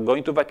are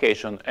going to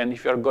vacation and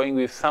if you are going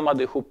with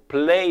somebody who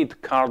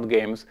played card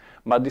games,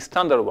 but the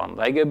standard one,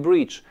 like a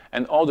bridge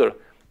and other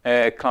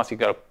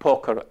classical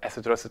poker,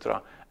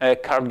 etc.,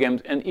 card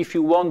games, and if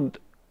you want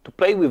to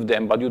play with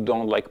them, but you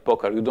don't like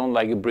poker, you don't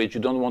like a bridge,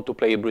 you don't want to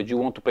play a bridge, you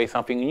want to play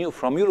something new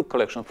from your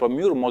collection, from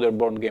your modern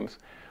board games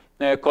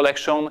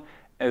collection,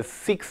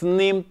 6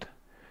 named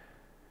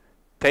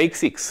Take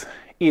 6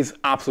 is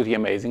absolutely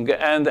amazing.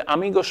 And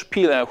Amigo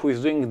Spiele, who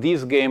is doing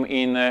this game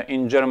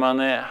in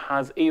Germany,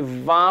 has a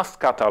vast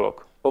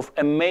catalog of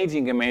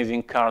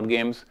amazing card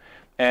games.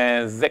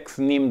 Sechs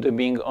Nimmt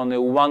being only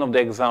one of the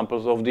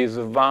examples of this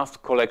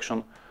vast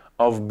collection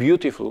of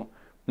beautiful,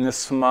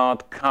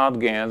 smart card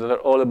games that are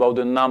all about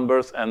the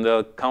numbers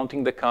and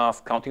counting the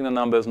cards, counting the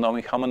numbers,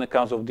 knowing how many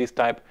cards of this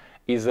type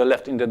is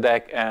left in the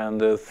deck,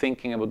 and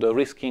thinking about the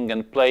risking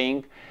and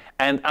playing.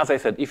 And as I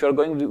said, if you're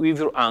going with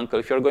your uncle,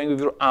 if you're going with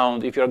your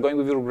aunt, if you're going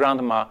with your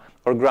grandma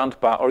or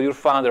grandpa or your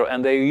father,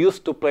 and they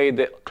used to play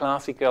the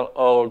classical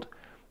old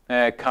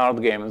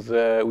card games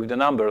with the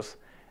numbers,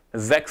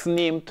 Sechs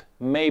Nimmt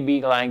may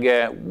be like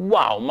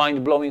wow,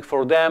 mind-blowing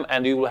for them,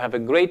 and you will have a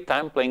great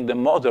time playing the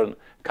modern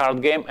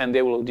card game, and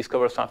they will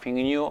discover something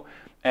new.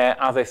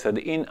 As I said,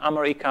 in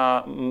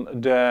America,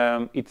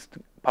 it's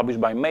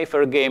published by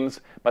Mayfair Games,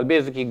 but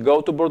basically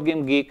go to Board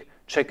Game Geek,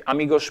 check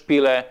Amigo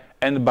Spiele,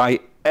 and buy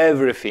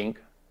everything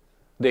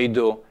they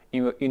do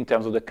in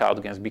terms of the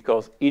card games,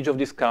 because each of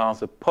these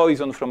cards,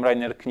 Poison from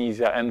Rainer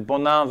Knizia and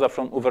Bonanza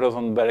from Uwe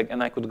Rosenberg,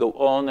 and I could go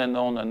on and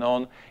on and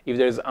on. If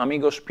there's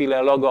Amigo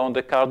Spiele logo on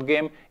the card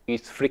game,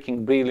 it's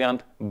freaking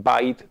brilliant.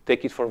 Buy it,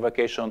 take it for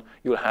vacation,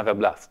 you'll have a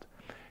blast.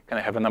 Can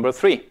I have a number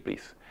 3,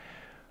 please?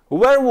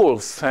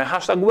 Werewolves,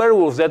 hashtag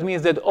werewolves. That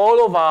means that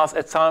all of us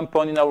at some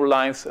point in our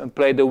lives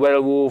play the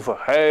werewolf.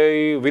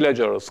 Hey,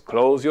 villagers,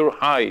 close your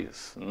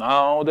eyes.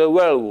 Now the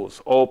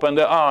werewolves, open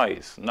the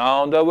eyes.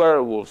 Now the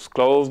werewolves,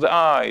 close the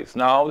eyes.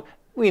 Now,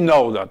 we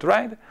know that,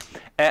 right?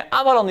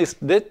 Avalon is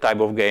that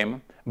type of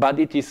game, but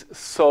it is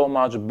so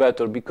much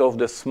better because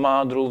the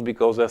smart rules,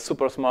 because the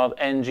super smart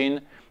engine.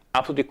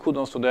 Absolutely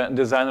kudos to the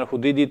designer who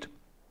did it.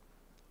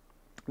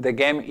 The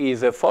game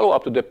is a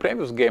follow-up to the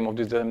previous game of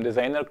this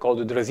designer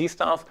called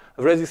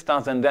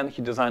Resistance, and then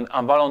he designed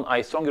Avalon.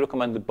 I strongly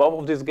recommend both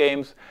of these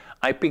games.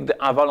 I picked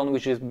the Avalon,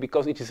 which is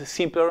because it is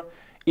simpler,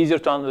 easier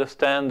to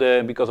understand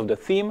because of the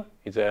theme.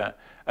 It's a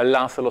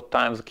Lancelot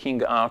times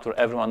King Arthur,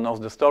 everyone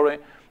knows the story,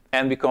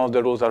 and because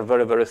the rules are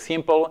very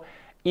simple.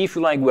 If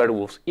you like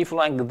werewolves, if you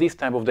like this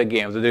type of the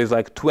games, there is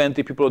like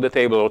 20 people at the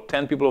table or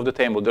 10 people at the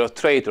table, there are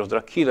traitors, there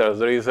are killers,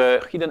 there is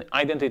a hidden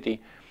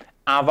identity.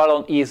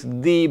 Avalon is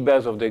the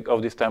best of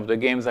this type of the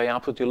games. I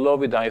absolutely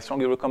love it. I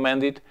strongly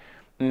recommend it.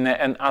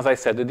 And as I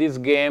said, this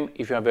game,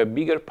 if you have a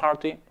bigger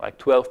party, like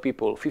 12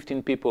 people,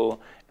 15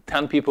 people,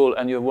 10 people,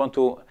 and you want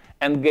to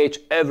engage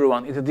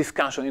everyone in the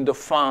discussion, in the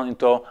fun,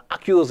 into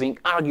accusing,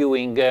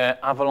 arguing,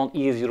 Avalon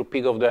is your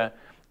pick of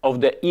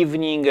the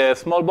evening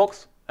small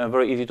box.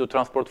 Very easy to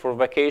transport for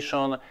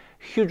vacation.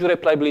 Huge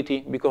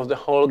replayability because the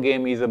whole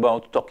game is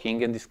about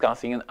talking and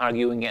discussing and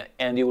arguing,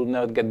 and you will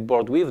never get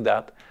bored with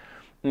that.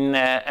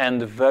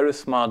 And very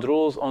smart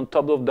rules. On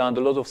top of that,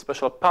 a lot of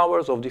special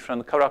powers of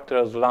different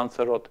characters,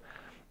 Lancelot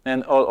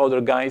and all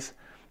other guys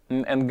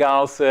and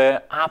gals.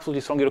 Absolutely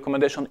strongly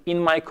recommendation. In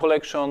my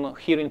collection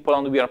here in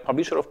Poland, we are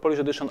publisher of Polish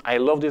edition. I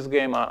love this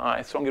game.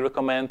 I strongly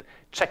recommend.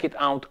 Check it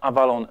out.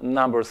 Avalon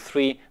number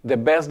 3, the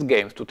best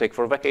games to take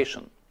for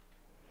vacation.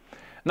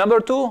 Number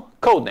 2,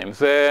 Codenames.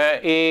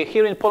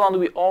 Here in Poland,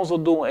 we also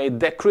do a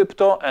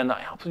Decrypto, and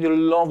I absolutely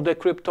love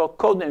Decrypto.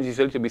 Codenames is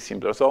a little bit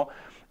simpler. So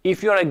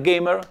if you're a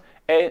gamer,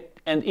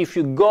 and if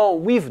you go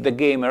with the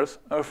gamers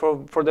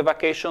for the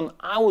vacation,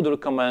 I would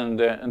recommend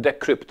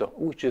Decrypto,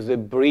 which is a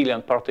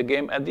brilliant party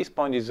game. At this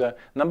point, is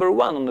number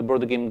 1 on the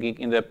Board Game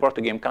Geek in the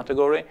party game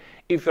category.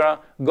 If you are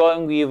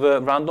going with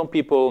random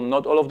people,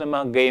 not all of them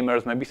are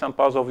gamers, maybe some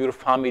parts of your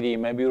family,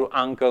 maybe your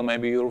uncle,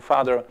 maybe your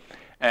father,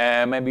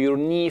 maybe your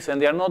niece,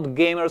 and they are not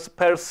gamers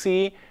per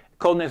se,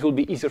 Codenames will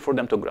be easier for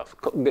them to grasp.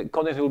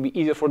 Codenames will be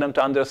easier for them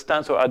to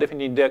understand, so I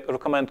definitely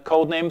recommend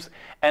Codenames.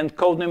 And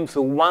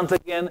Codenames, once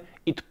again,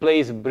 it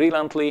plays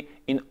brilliantly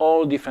in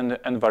all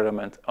different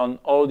environments, on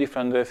all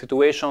different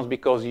situations,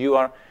 because you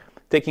are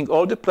taking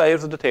all the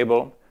players at the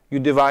table, you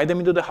divide them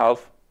into the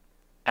half,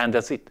 and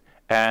that's it.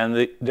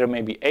 And there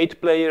may be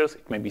 8 players,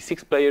 it may be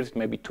 6 players, it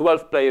may be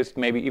 12 players, it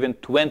may be even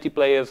 20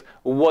 players,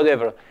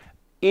 whatever.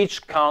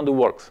 each count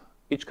works.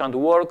 Each count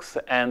works,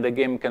 and the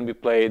game can be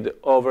played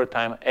over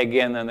time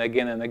again and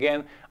again and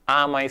again.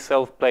 I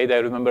myself played, I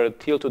remember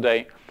till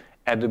today,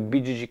 at the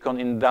BGGCon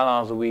in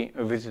Dallas. We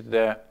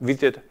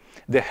visited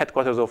the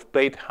headquarters of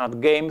Played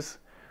Hard Games,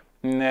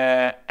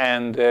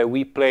 and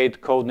we played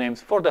Codenames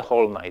for the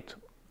whole night.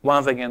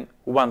 Once again,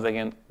 once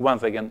again,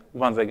 once again,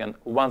 once again,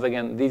 once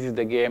again. This is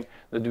the game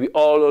that we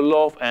all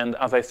love, and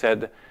as I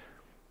said,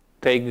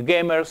 take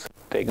gamers,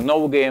 take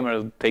no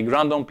gamers, take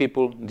random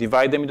people,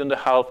 divide them into the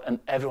half, and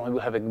everyone will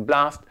have a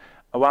blast.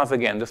 Once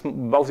again, the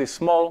box is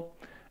small,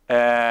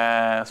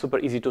 super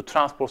easy to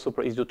transport,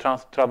 super easy to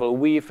travel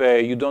with.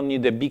 You don't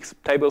need a big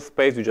table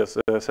space. You just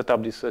set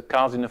up these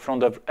cards in the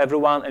front of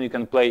everyone, and you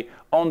can play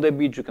on the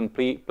beach, you can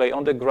play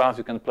on the grass,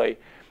 you can play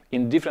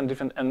in different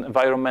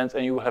environments,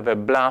 and you will have a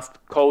blast.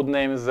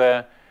 Codenames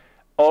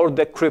or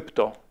the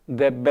crypto,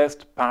 the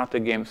best party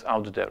games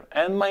out there.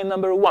 And my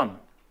number one.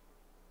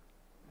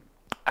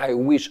 I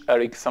wish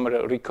Eric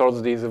Summer records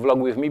this vlog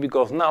with me,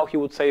 because now he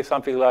would say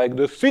something like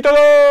the Citadels!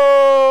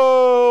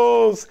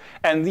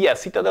 And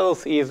yes,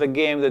 Citadels is a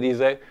game that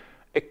is a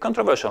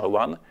controversial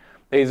one.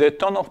 There is a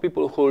ton of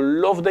people who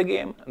love the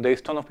game. There is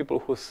a ton of people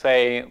who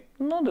say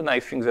not the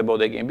nice things about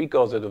the game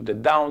because of the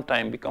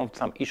downtime, because of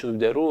some issues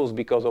with the rules,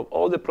 because of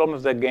all the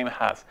problems the game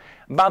has.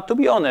 But to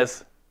be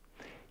honest,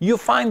 you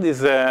find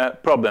these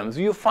problems,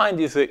 you find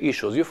these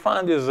issues, you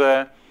find these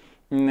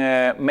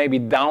maybe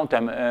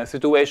downtime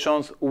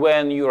situations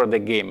when you are the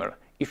gamer.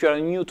 If you are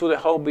new to the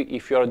hobby,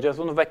 if you are just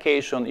on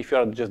vacation, if you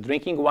are just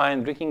drinking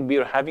wine, drinking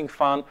beer, having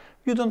fun,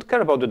 you don't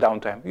care about the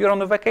downtime. You're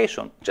on a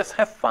vacation. Just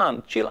have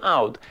fun, chill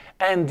out.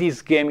 And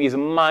this game is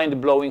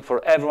mind-blowing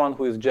for everyone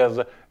who is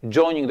just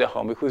joining the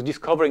hobby, who is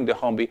discovering the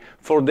hobby.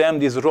 For them,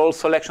 this role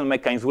selection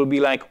mechanism will be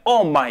like,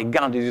 oh my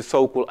god, this is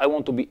so cool. I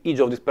want to be each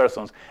of these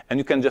persons. And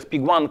you can just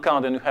pick one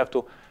card, and you have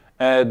to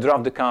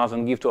draft the cards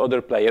and give to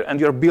other player, and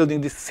you're building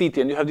this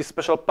city, and you have these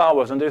special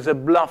powers, and there's a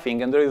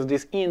bluffing, and there is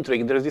this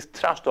intrigue, there is this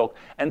trash talk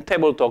and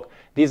table talk.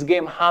 This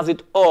game has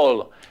it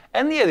all.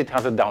 And yes, it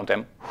has a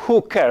downtime.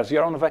 Who cares?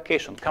 You're on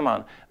vacation. Come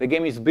on. The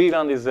game is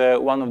brilliant. It's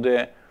one of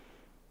the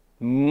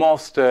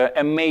most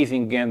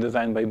amazing games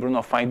designed by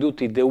Bruno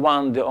Faidutti, the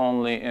one, the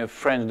only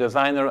French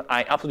designer.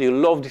 I absolutely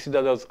love the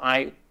Citadels.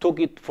 I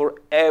took it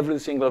for every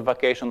single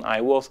vacation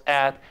I was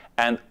at,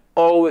 and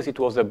always it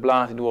was a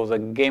blast. It was a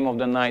game of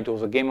the night. It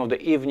was a game of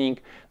the evening.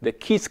 The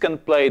kids can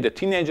play. The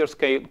teenagers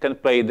can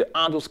play. The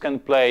adults can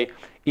play.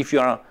 If you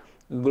are a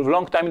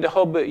long time in the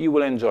hobby, you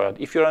will enjoy it.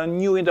 If you are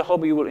new in the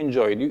hobby, you will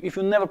enjoy it. If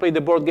you never played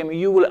the board game,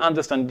 you will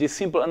understand. It is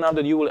simple enough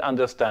that you will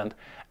understand.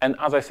 And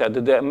as I said,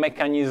 the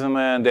mechanism,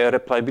 the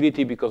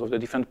replayability, because of the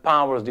different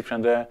powers,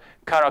 different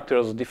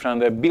characters,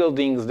 different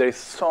buildings, there is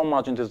so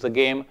much into the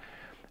game.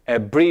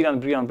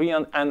 Brilliant, brilliant,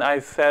 brilliant. And I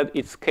said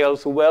it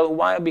scales well.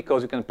 Why?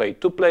 Because you can play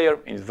 2-player,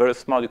 it's very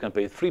small. You can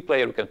play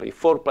 3-player, you can play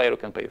 4-player, you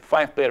can play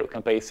 5-player, you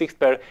can play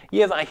 6-player.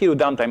 Yes, I hear you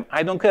downtime.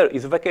 I don't care.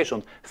 It's a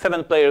vacation.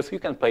 7 players, you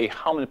can play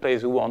how many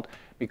players you want,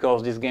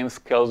 because this game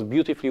scales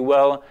beautifully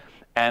well.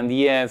 And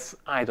yes,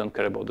 I don't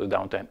care about the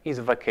downtime. It's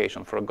a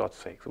vacation, for God's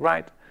sake,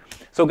 right?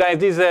 So guys,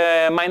 this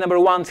is my number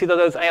one,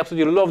 Citadels. I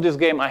absolutely love this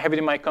game. I have it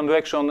in my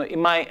collection. In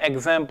my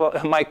example,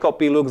 my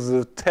copy looks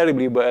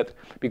terribly bad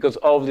because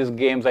of these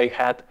games I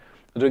had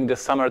during the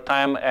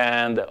summertime,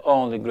 and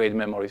only great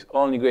memories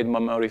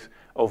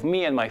of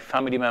me and my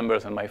family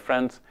members and my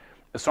friends.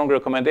 Strong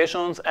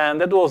recommendations,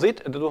 and that was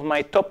it. That was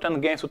my top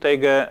 10 games to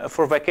take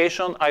for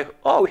vacation.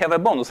 Oh, we have a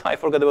bonus. I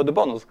forgot about the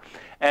bonus.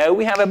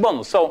 We have a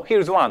bonus. So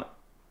here's one.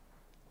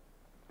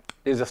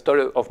 This is a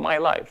story of my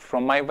life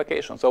from my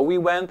vacation. So we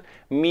went,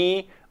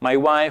 me, my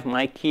wife,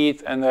 my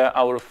kids, and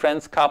our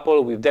friends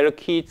couple with their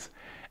kids.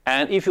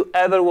 And if you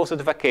ever was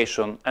at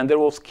vacation and there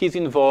was kids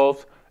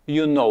involved,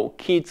 you know,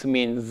 kids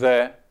means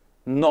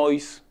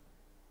noise,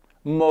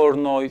 more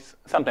noise,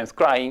 sometimes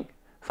crying,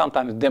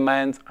 sometimes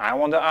demands, I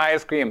want the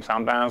ice cream,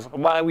 sometimes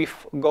why we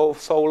go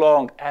so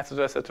long,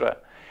 etc., etc.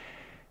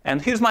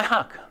 And here's my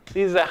hack.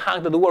 This is a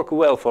hack that worked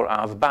well for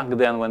us back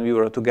then when we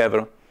were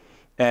together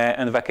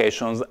and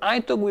vacations. I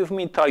took with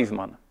me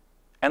talisman,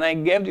 and I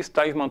gave this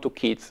talisman to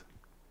kids,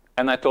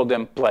 and I told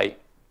them, play.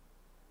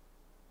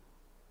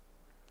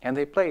 And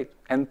they played.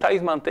 And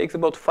talisman takes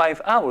about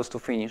 5 hours to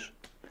finish.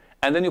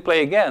 And then you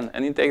play again,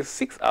 and it takes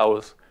 6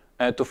 hours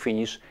to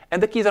finish.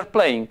 And the kids are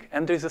playing,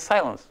 and there is a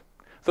silence.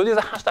 So there's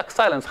a hashtag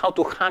silence, how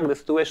to hack the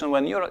situation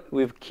when you're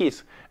with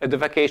kids at the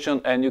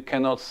vacation and you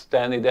cannot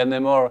stand it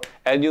anymore,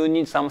 and you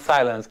need some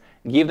silence.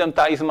 Give them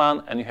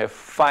talisman, and you have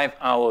 5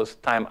 hours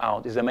time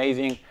out. It's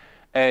amazing.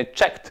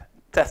 Checked,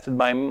 tested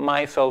by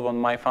myself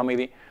and my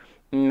family.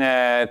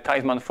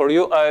 Talisman for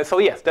you. So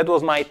yes, that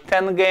was my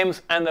 10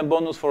 games and a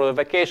bonus for the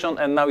vacation,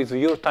 and now it's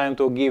your time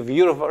to give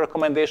your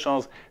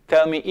recommendations.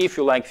 Tell me if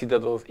you like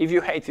Citadels, if you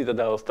hate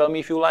Citadels. Tell me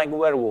if you like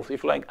Werewolves,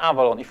 if you like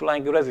Avalon, if you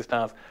like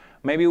Resistance,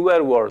 maybe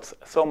Werewolves.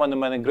 So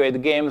many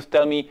great games.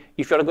 Tell me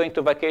if you're going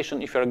to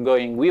vacation, if you're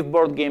going with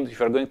board games, if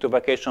you're going to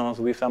vacations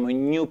with some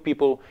new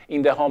people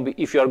in the hobby,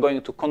 if you're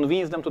going to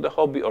convince them to the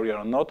hobby or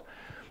you're not.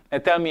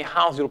 Tell me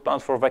how's your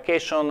plans for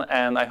vacation,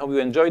 and I hope you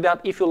enjoyed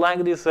that. If you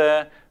like this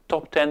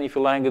top 10. If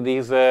you like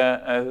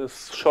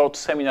this short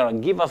seminar,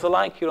 give us a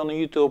like here on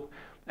YouTube.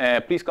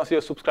 Please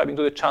consider subscribing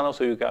to the channel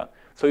so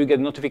you get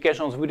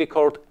notifications. We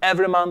record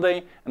every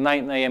Monday,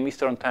 9 a.m.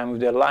 Eastern Time,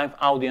 with the live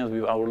audience,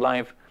 with our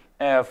live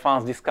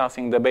fans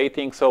discussing,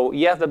 debating. So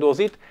yes, that was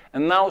it.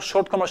 And now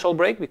short commercial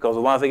break, because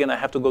once again I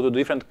have to go to a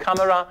different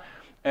camera.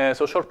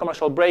 So short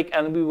commercial break,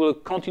 and we will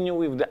continue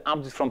with the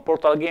updates from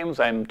Portal Games.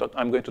 I'm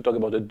going to talk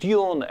about the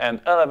Dune and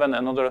 11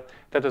 and other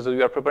titles that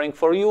we are preparing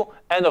for you.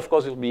 And of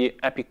course, it will be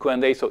epic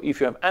Q&A. So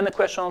if you have any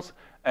questions,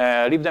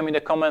 leave them in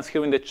the comments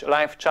here in the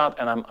live chat,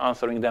 and I'm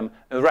answering them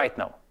right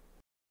now.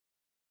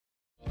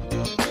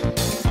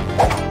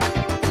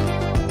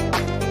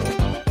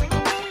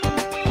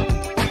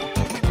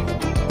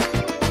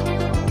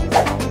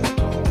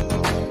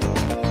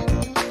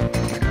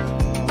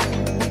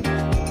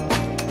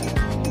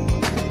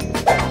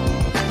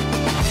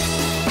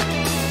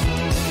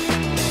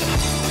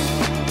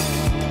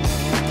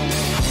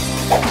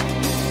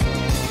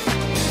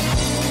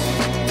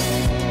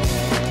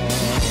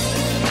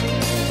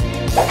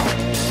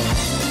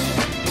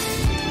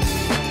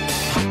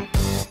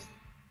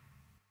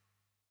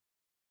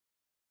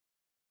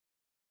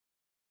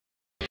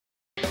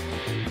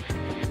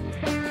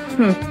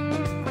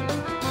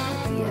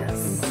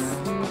 Yes.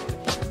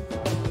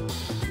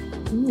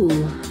 Ooh,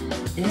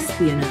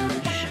 espionage.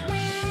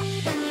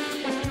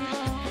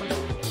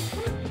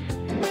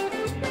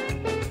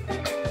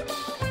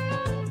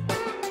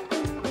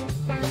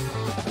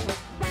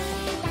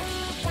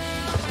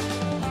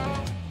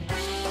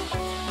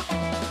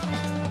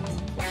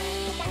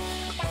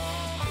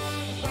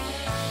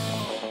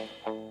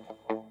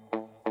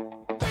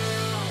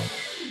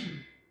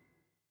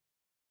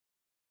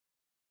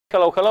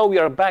 Hello, we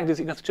are back. This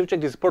is Ignacy.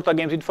 This is Portal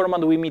Games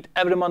Informant. We meet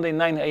every Monday,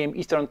 9 a.m.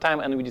 Eastern Time,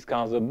 and we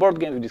discuss the board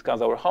games, we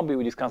discuss our hobby,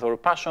 we discuss our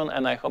passion,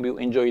 and I hope you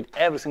enjoy it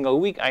every single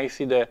week. I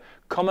see the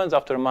comments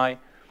after my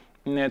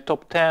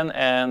top 10,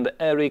 and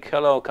Eric,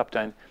 hello,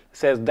 Captain,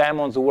 says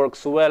Diamonds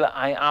works well.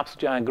 I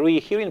absolutely agree.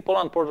 Here in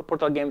Poland,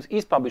 Portal Games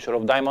is publisher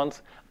of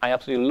Diamonds. I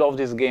absolutely love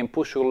this game.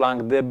 Push Your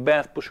Luck, the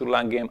best Push Your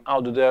Luck game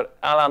out there.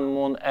 Alan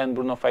Moon and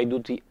Bruno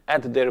Faiduti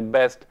at their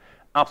best.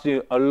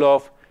 Absolutely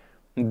love.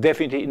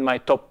 Definitely in my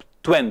top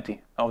 20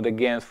 of the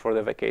games for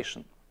the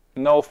vacation.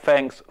 No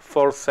thanks,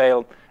 for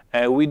sale.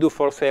 We do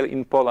for sale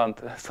in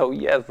Poland. So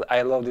yes,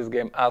 I love this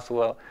game as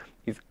well.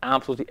 It's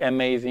absolutely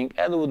amazing,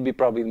 and it would be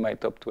probably in my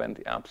top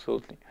 20,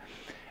 absolutely.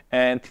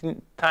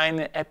 And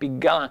Tiny Epic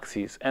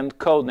Galaxies and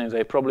Codenames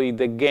are probably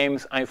the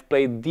games I've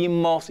played the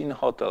most in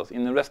hotels,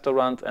 in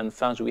restaurants and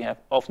such. We have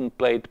often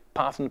played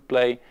pass and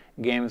play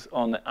games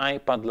on the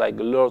iPad like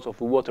Lords of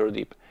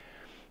Waterdeep.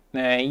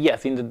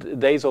 Yes, in the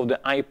days of the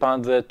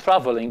iPad,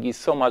 traveling is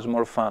so much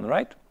more fun,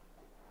 right?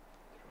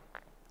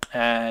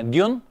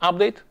 Dune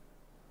update?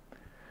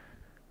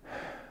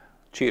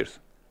 Cheers.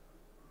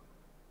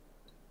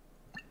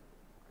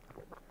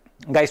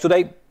 Guys,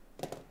 today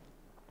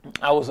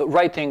I was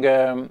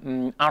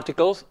writing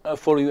articles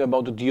for you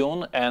about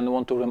Dune, and I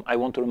want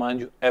to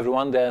remind you,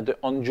 everyone, that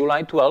on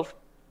July 12th,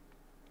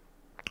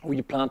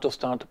 we plan to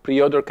start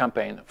pre-order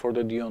campaign for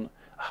the Dune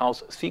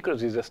House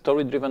Secrets. It's a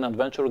story-driven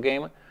adventure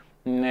game.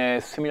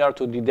 Similar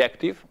to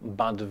Detective,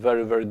 but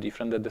very, very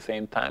different at the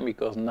same time,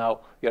 because now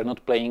you're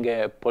not playing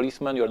a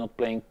policeman, you're not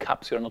playing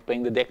cops, you're not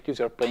playing detectives,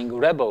 you're playing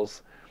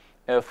rebels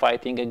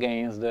fighting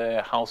against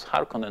the House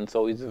Harkonnen.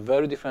 So it's a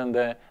very different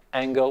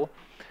angle.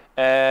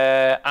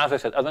 As I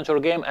said, adventure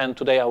game, and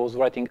today I was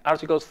writing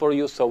articles for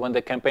you, so when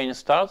the campaign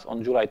starts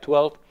on July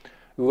 12th,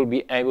 you will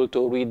be able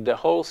to read the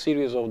whole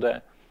series of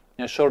the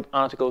short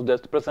articles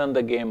that present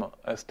the game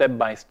step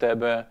by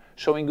step,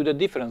 showing you the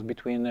difference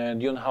between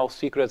Dune House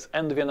Secrets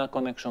and Vienna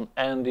Connection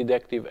and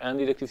Detective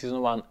Season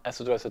 1,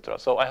 etc., etc.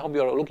 So I hope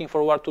you are looking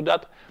forward to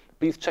that.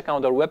 Please check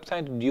out our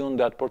website,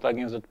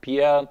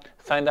 dune.portalgames.pl,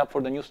 sign up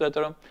for the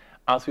newsletter.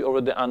 As we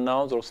already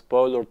announced or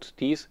spoiled or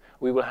teased,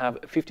 we will have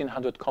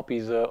 1,500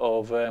 copies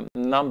of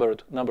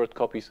numbered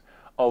copies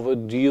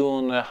of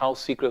Dune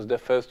House Secrets, the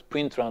first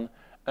print run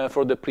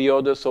for the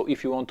pre-order. So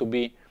if you want to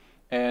be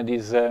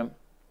this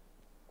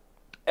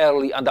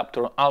early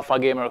adapter alpha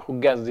gamer who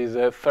gets these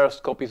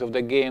first copies of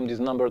the game, these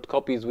numbered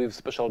copies with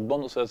special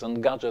bonuses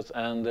and gadgets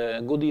and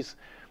goodies,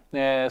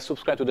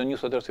 subscribe to the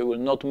newsletter so you will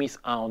not miss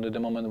out at the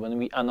moment when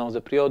we announce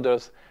the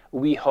pre-orders.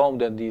 We hope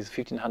that these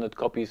 1,500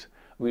 copies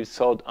will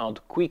sold out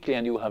quickly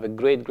and you will have a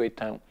great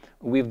time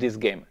with this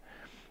game.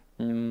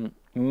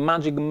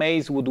 Magic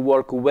Maze would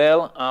work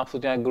well.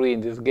 Absolutely agree.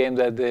 This game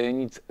that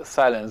needs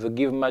silence.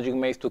 Give Magic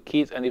Maze to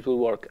kids and it will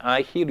work.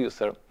 I hear you,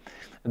 sir.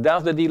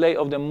 Does the delay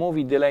of the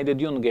movie delay the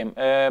Dune game?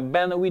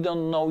 Ben, we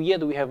don't know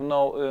yet. We have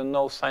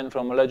no sign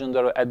from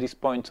Legendary at this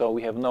point, so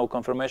we have no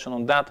confirmation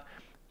on that.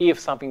 If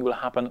something will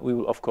happen, we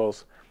will of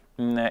course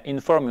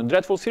inform you.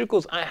 Dreadful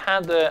Circus,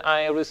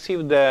 I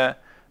received the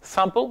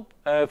sample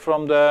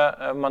from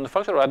the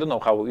manufacturer. I don't know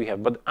how we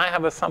have, but I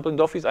have a sample in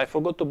the office. I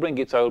forgot to bring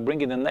it, so I will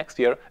bring it in next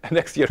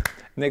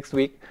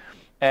week.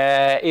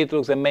 It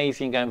looks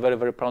amazing. I'm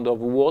very proud of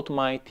what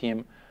my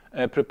team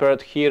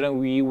prepared here, and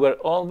we were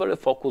all very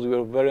focused, we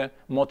were very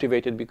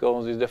motivated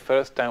because it's the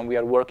first time we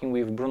are working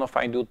with Bruno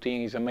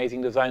Faidutti. He's an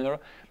amazing designer,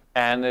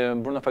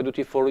 and Bruno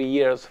Faidutti for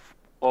years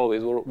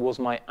always was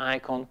my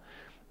icon.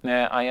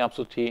 I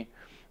absolutely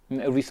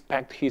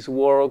respect his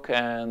work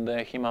and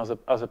him as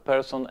a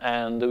person,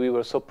 and we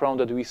were so proud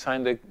that we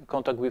signed a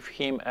contract with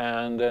him,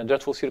 and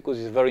Dreadful Circus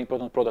is a very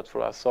important product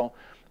for us. So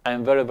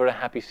I'm very, very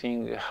happy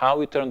seeing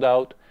how it turned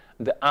out.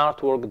 The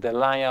artwork, the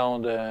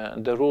layout,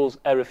 the rules,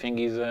 everything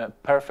is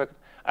perfect.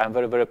 I'm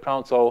very, very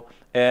proud. So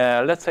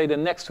let's say the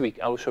next week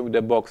I will show you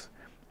the box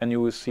and you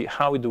will see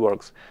how it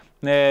works.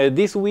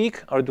 This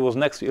week, or it was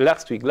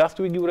last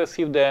week you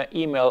received the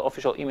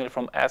official email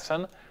from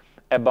Essen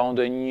about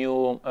the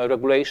new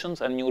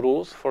regulations and new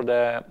rules for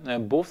the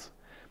booth.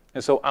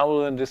 And so I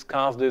will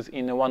discuss this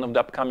in one of the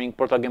upcoming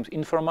Portal Games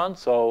Informant.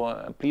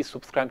 So please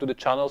subscribe to the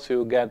channel so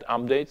you get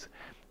updates.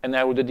 And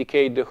I will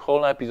dedicate the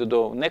whole episode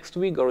of next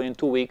week or in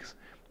 2 weeks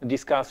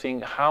discussing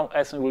how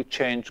Essen will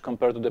change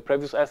compared to the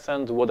previous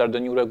Essen, what are the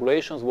new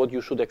regulations, what you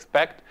should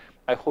expect.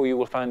 I hope you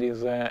will find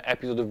this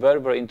episode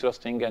very, very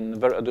interesting and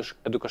very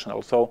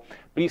educational. So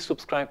please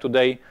subscribe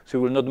today so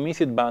you will not miss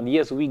it. But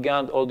yes, we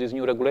got all these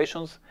new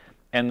regulations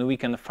and we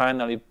can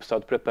finally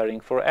start preparing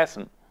for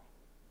Essen.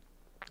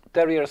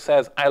 Terrier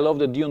says, I love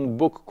the Dune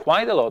book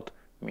quite a lot.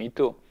 Me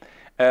too.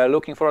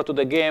 Looking forward to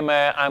the game.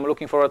 I'm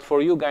looking forward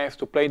for you guys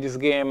to play this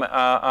game.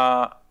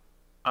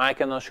 I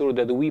can assure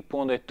that we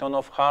put a ton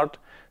of heart,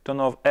 ton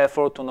of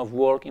effort, ton of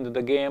work into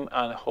the game,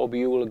 and I hope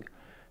you will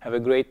have a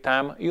great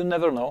time. You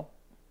never know.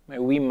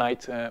 We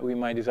might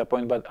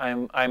disappoint, but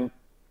I'm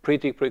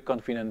pretty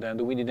confident that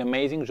we did an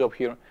amazing job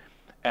here,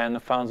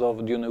 and fans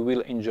of Dune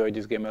will enjoy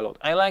this game a lot.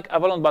 I like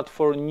Avalon, but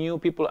for new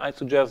people, I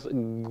suggest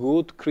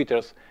Good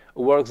Critters.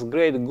 Works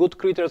great. Good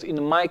Critters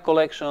in my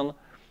collection.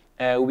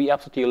 We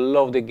absolutely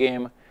love the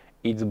game.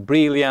 It's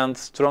brilliant.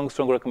 Strong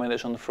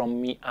recommendation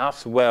from me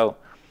as well.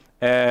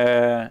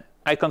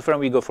 I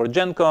confirm we go for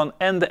Gen Con.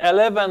 And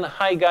 11,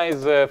 hi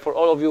guys, for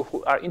all of you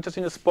who are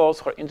interested in sports,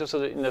 who are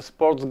interested in a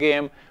sports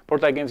game,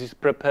 Portal Games is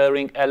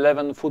preparing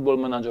 11 Football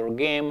Manager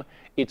game.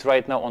 It's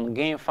right now on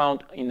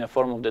GameFound in the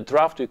form of the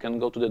draft. You can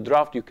go to the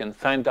draft, you can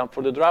sign up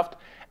for the draft.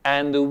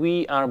 And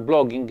we are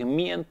blogging,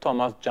 me and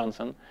Thomas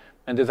Johnson,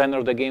 and designer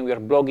of the game, we are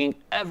blogging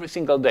every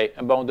single day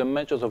about the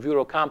matches of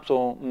Euro Cup.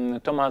 So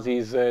Thomas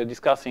is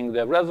discussing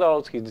the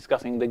results, he's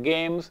discussing the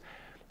games,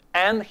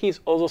 and he's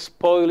also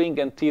spoiling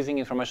and teasing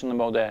information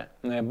about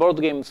the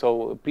board game.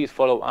 So please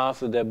follow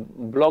us. The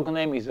blog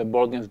name is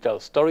Board Games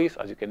Tell Stories,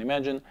 as you can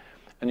imagine.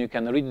 And you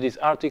can read these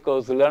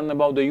articles, learn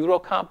about the Euro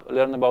Cup,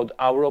 learn about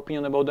our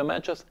opinion about the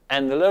matches,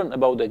 and learn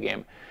about the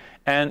game.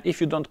 And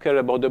if you don't care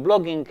about the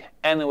blogging,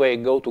 anyway,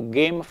 go to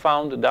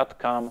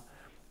gamefound.com.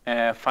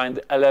 Find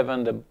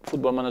 11, the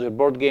Football Manager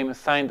board game,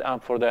 signed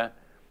up for the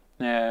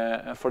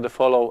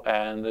follow,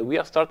 and we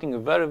are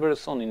starting very, very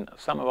soon, in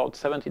about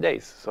 70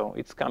 days, so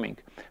it's coming.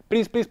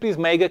 Please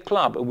make a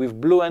club with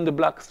blue and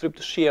black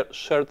striped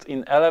shirts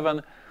in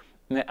 11.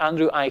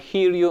 Andrew, I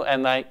hear you,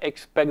 and I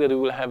expect that we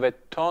will have a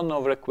ton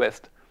of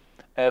requests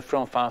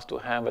from fans to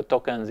have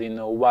tokens in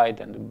white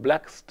and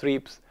black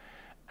strips,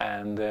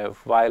 and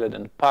violet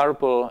and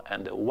purple,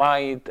 and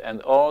white,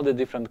 and all the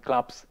different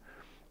clubs.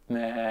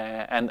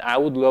 And I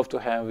would love to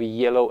have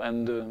yellow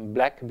and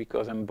black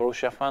because I'm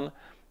Borussia fan.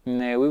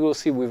 We will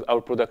see with our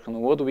production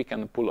what we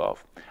can pull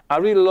off. I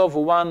really love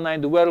One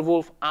Night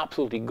Werewolf,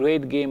 absolutely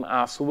great game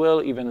as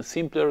well, even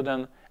simpler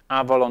than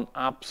Avalon,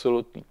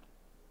 absolutely.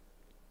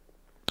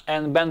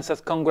 And Ben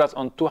says, congrats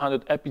on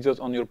 200 episodes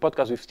on your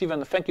podcast with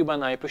Steven. Thank you,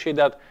 Ben, I appreciate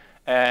that.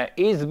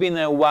 It's been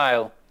a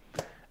while.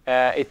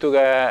 It took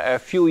a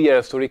few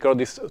years to record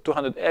these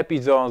 200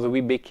 episodes.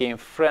 We became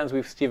friends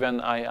with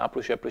Steven. I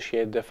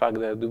appreciate the fact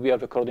that we are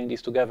recording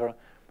this together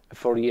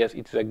for years.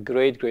 It's a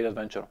great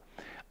adventure.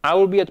 I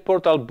will be at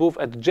Portal booth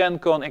at Gen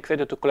Con,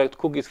 excited to collect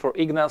cookies for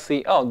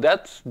Ignacy. Oh,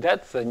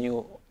 that's a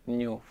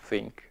new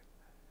thing.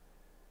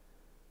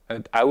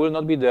 And I will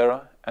not be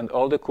there, and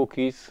all the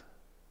cookies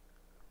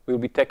will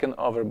be taken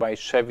over by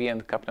Chevy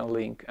and Captain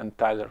Link and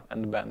Tyler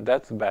and Ben.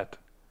 That's bad.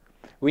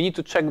 We need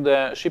to check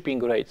the shipping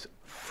rates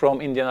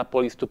from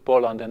Indianapolis to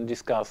Poland and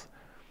discuss.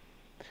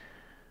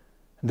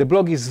 The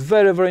blog is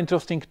very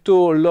interesting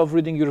too. Love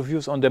reading your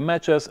views on the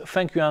matches.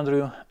 Thank you,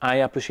 Andrew. I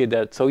appreciate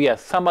that. So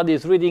yes, somebody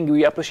is reading.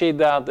 We appreciate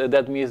that.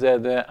 That means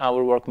that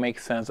our work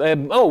makes sense.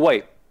 Oh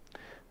wait,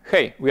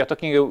 hey, we are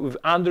talking with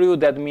Andrew.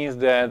 That means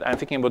that I'm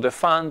thinking about the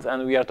funds,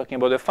 and we are talking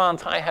about the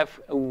funds. I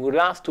have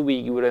last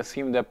week we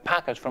received a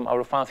package from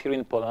our fans here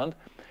in Poland,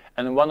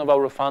 and one of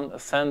our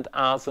fans sent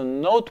us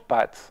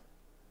notepads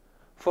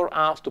for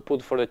us to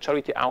put for the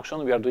charity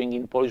auction. We are doing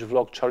in Polish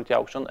vlog charity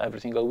auction every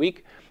single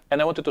week.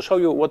 And I wanted to show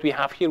you what we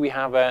have here. We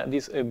have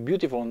this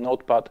beautiful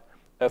notepad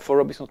for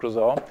Robinson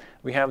Crusoe.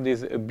 We have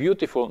this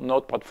beautiful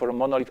notepad for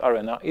Monolith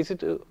Arena. Is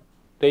it,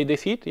 they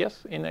see it,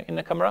 yes, in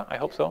the camera? I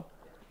hope so.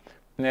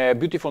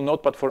 Beautiful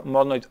notepad for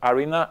Monolith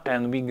Arena.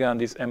 And we got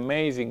this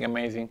amazing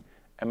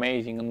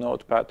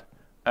notepad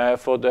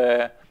for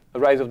the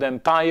Rise of the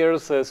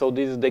Empires. So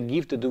this is the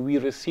gift that we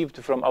received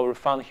from our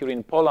fan here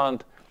in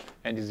Poland.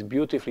 And it's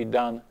beautifully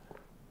done.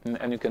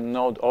 and you can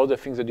note all the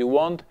things that you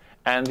want.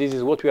 And this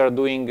is what we are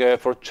doing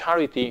for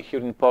charity here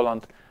in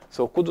Poland.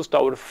 So kudos to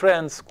our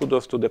friends,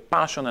 kudos to the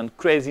passion and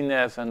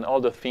craziness and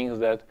all the things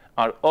that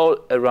are all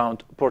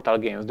around Portal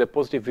Games, the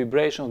positive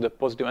vibrations, the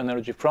positive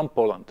energy from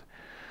Poland.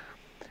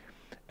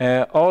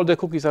 All the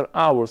cookies are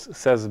ours,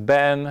 says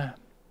Ben.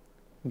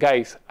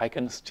 Guys, I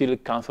can still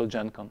cancel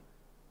Gen Con.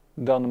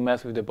 Don't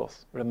mess with the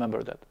boss,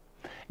 remember that.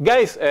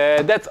 Guys,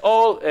 that's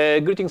all.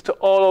 Greetings to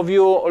all of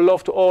you,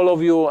 love to all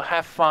of you,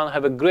 have fun,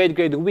 have a great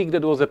week.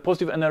 That was a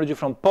positive energy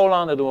from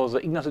Poland. That was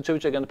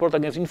Ignacy and Portal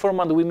Games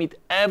Informant. We meet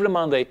every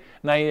Monday,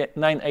 9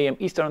 a.m.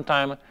 Eastern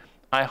Time.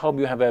 I hope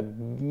you have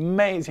an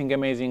amazing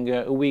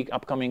week,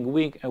 upcoming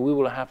week, and we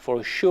will have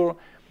for sure.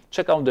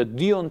 Check out the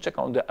Dune, check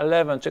out the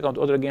 11, check out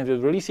other games we're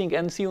releasing,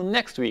 and see you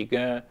next week,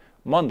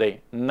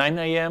 Monday, 9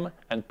 a.m.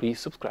 and please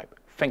subscribe.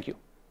 Thank you.